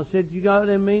about them? I said, do you go to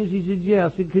them meetings? He said, yeah. I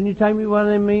said, can you take me to one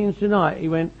of them meetings tonight? He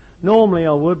went, normally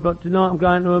I would, but tonight I'm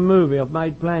going to a movie. I've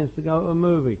made plans to go to a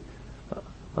movie.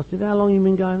 I said, how long have you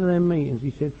been going to them meetings?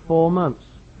 He said, 4 months.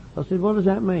 I said, what does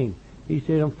that mean? He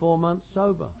said, I'm 4 months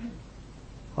sober.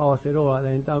 Oh, I said, all right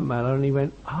then, don't matter. And he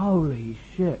went, holy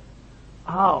shit.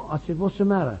 Oh, I said, what's the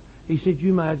matter? He said,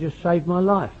 you may have just saved my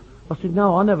life. I said,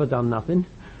 no, I never done nothing.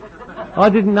 I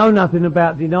didn't know nothing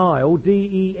about denial,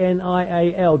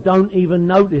 D-E-N-I-A-L. Don't even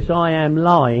notice I am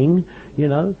lying, you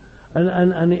know.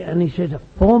 And he said,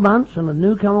 4 months and a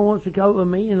newcomer wants to go to a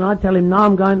meeting and I tell him, no,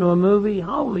 I'm going to a movie.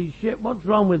 Holy shit, what's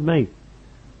wrong with me?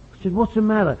 I said, what's the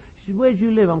matter? He said, where do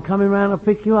you live? I'm coming round to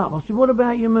pick you up. I said, what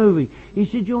about your movie? He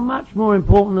said, you're much more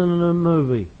important than a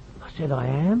movie. I said, I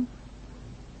am?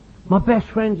 My best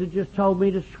friends had just told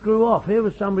me to screw off. Here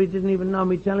was somebody who didn't even know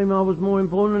me telling me I was more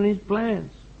important than his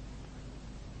plans.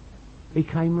 He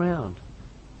came round.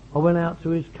 I went out to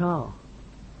his car.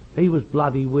 He was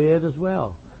bloody weird as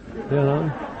well, you know.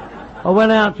 I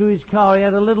went out to his car. He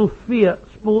had a little Fiat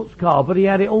sports car, but he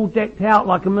had it all decked out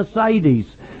like a Mercedes.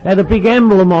 Had a big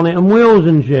emblem on it and wheels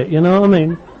and shit, you know what I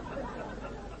mean?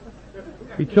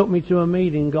 He took me to a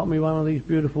meeting, got me one of these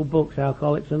beautiful books,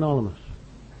 Alcoholics Anonymous.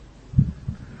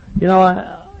 You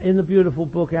know, in the beautiful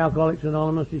book, Alcoholics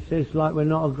Anonymous, it says like we're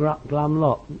not a glum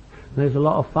lot. There's a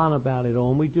lot of fun about it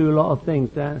all, and we do a lot of things.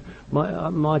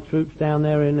 My troops down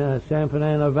there in San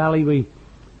Fernando Valley,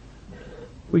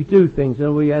 we do things.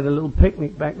 And we had a little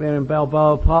picnic back there in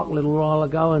Balboa Park a little while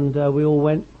ago, and we all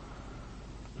went.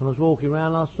 And I was walking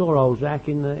around, and I saw old Zach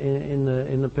in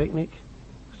the picnic.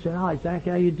 I said, "Hi, Zach,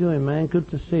 how you doing, man? Good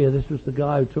to see you." This was the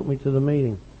guy who took me to the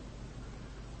meeting.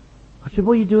 I said,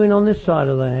 "What are you doing on this side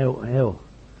of the hill?"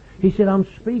 He said, "I'm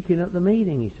speaking at the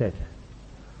meeting," he said.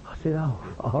 I said, "Oh,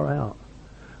 far out."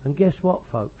 And guess what,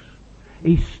 folks?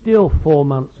 He's still 4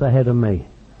 months ahead of me.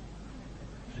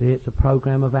 See, it's a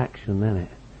program of action, isn't it?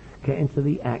 Get into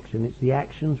the action. It's the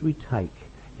actions we take.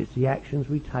 It's the actions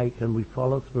we take and we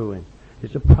follow through in.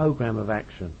 It's a program of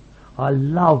action. I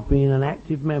love being an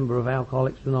active member of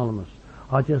Alcoholics Anonymous.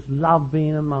 I just love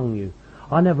being among you.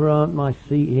 I never earned my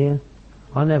seat here.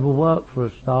 I never worked for a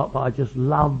start, but I just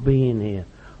love being here.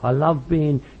 I love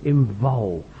being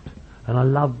involved. And I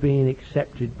love being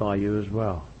accepted by you as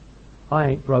well. I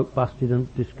ain't broke, busted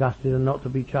and disgusted and not to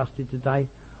be trusted today.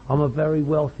 I'm a very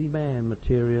wealthy man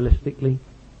materialistically.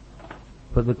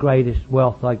 But the greatest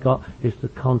wealth I got is the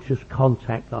conscious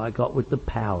contact that I got with the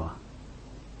power.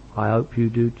 I hope you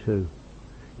do too.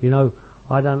 You know,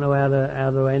 I don't know how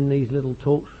to end these little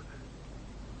talks,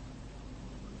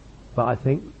 but I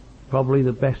think probably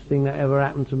the best thing that ever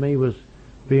happened to me was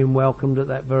being welcomed at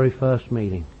that very first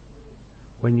meeting,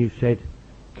 when you said,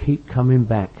 "Keep coming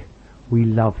back, we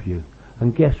love you."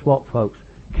 And guess what, folks?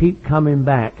 Keep coming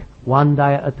back, one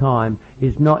day at a time,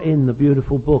 is not in the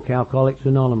beautiful book Alcoholics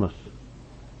Anonymous.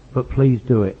 But please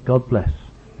do it. God bless.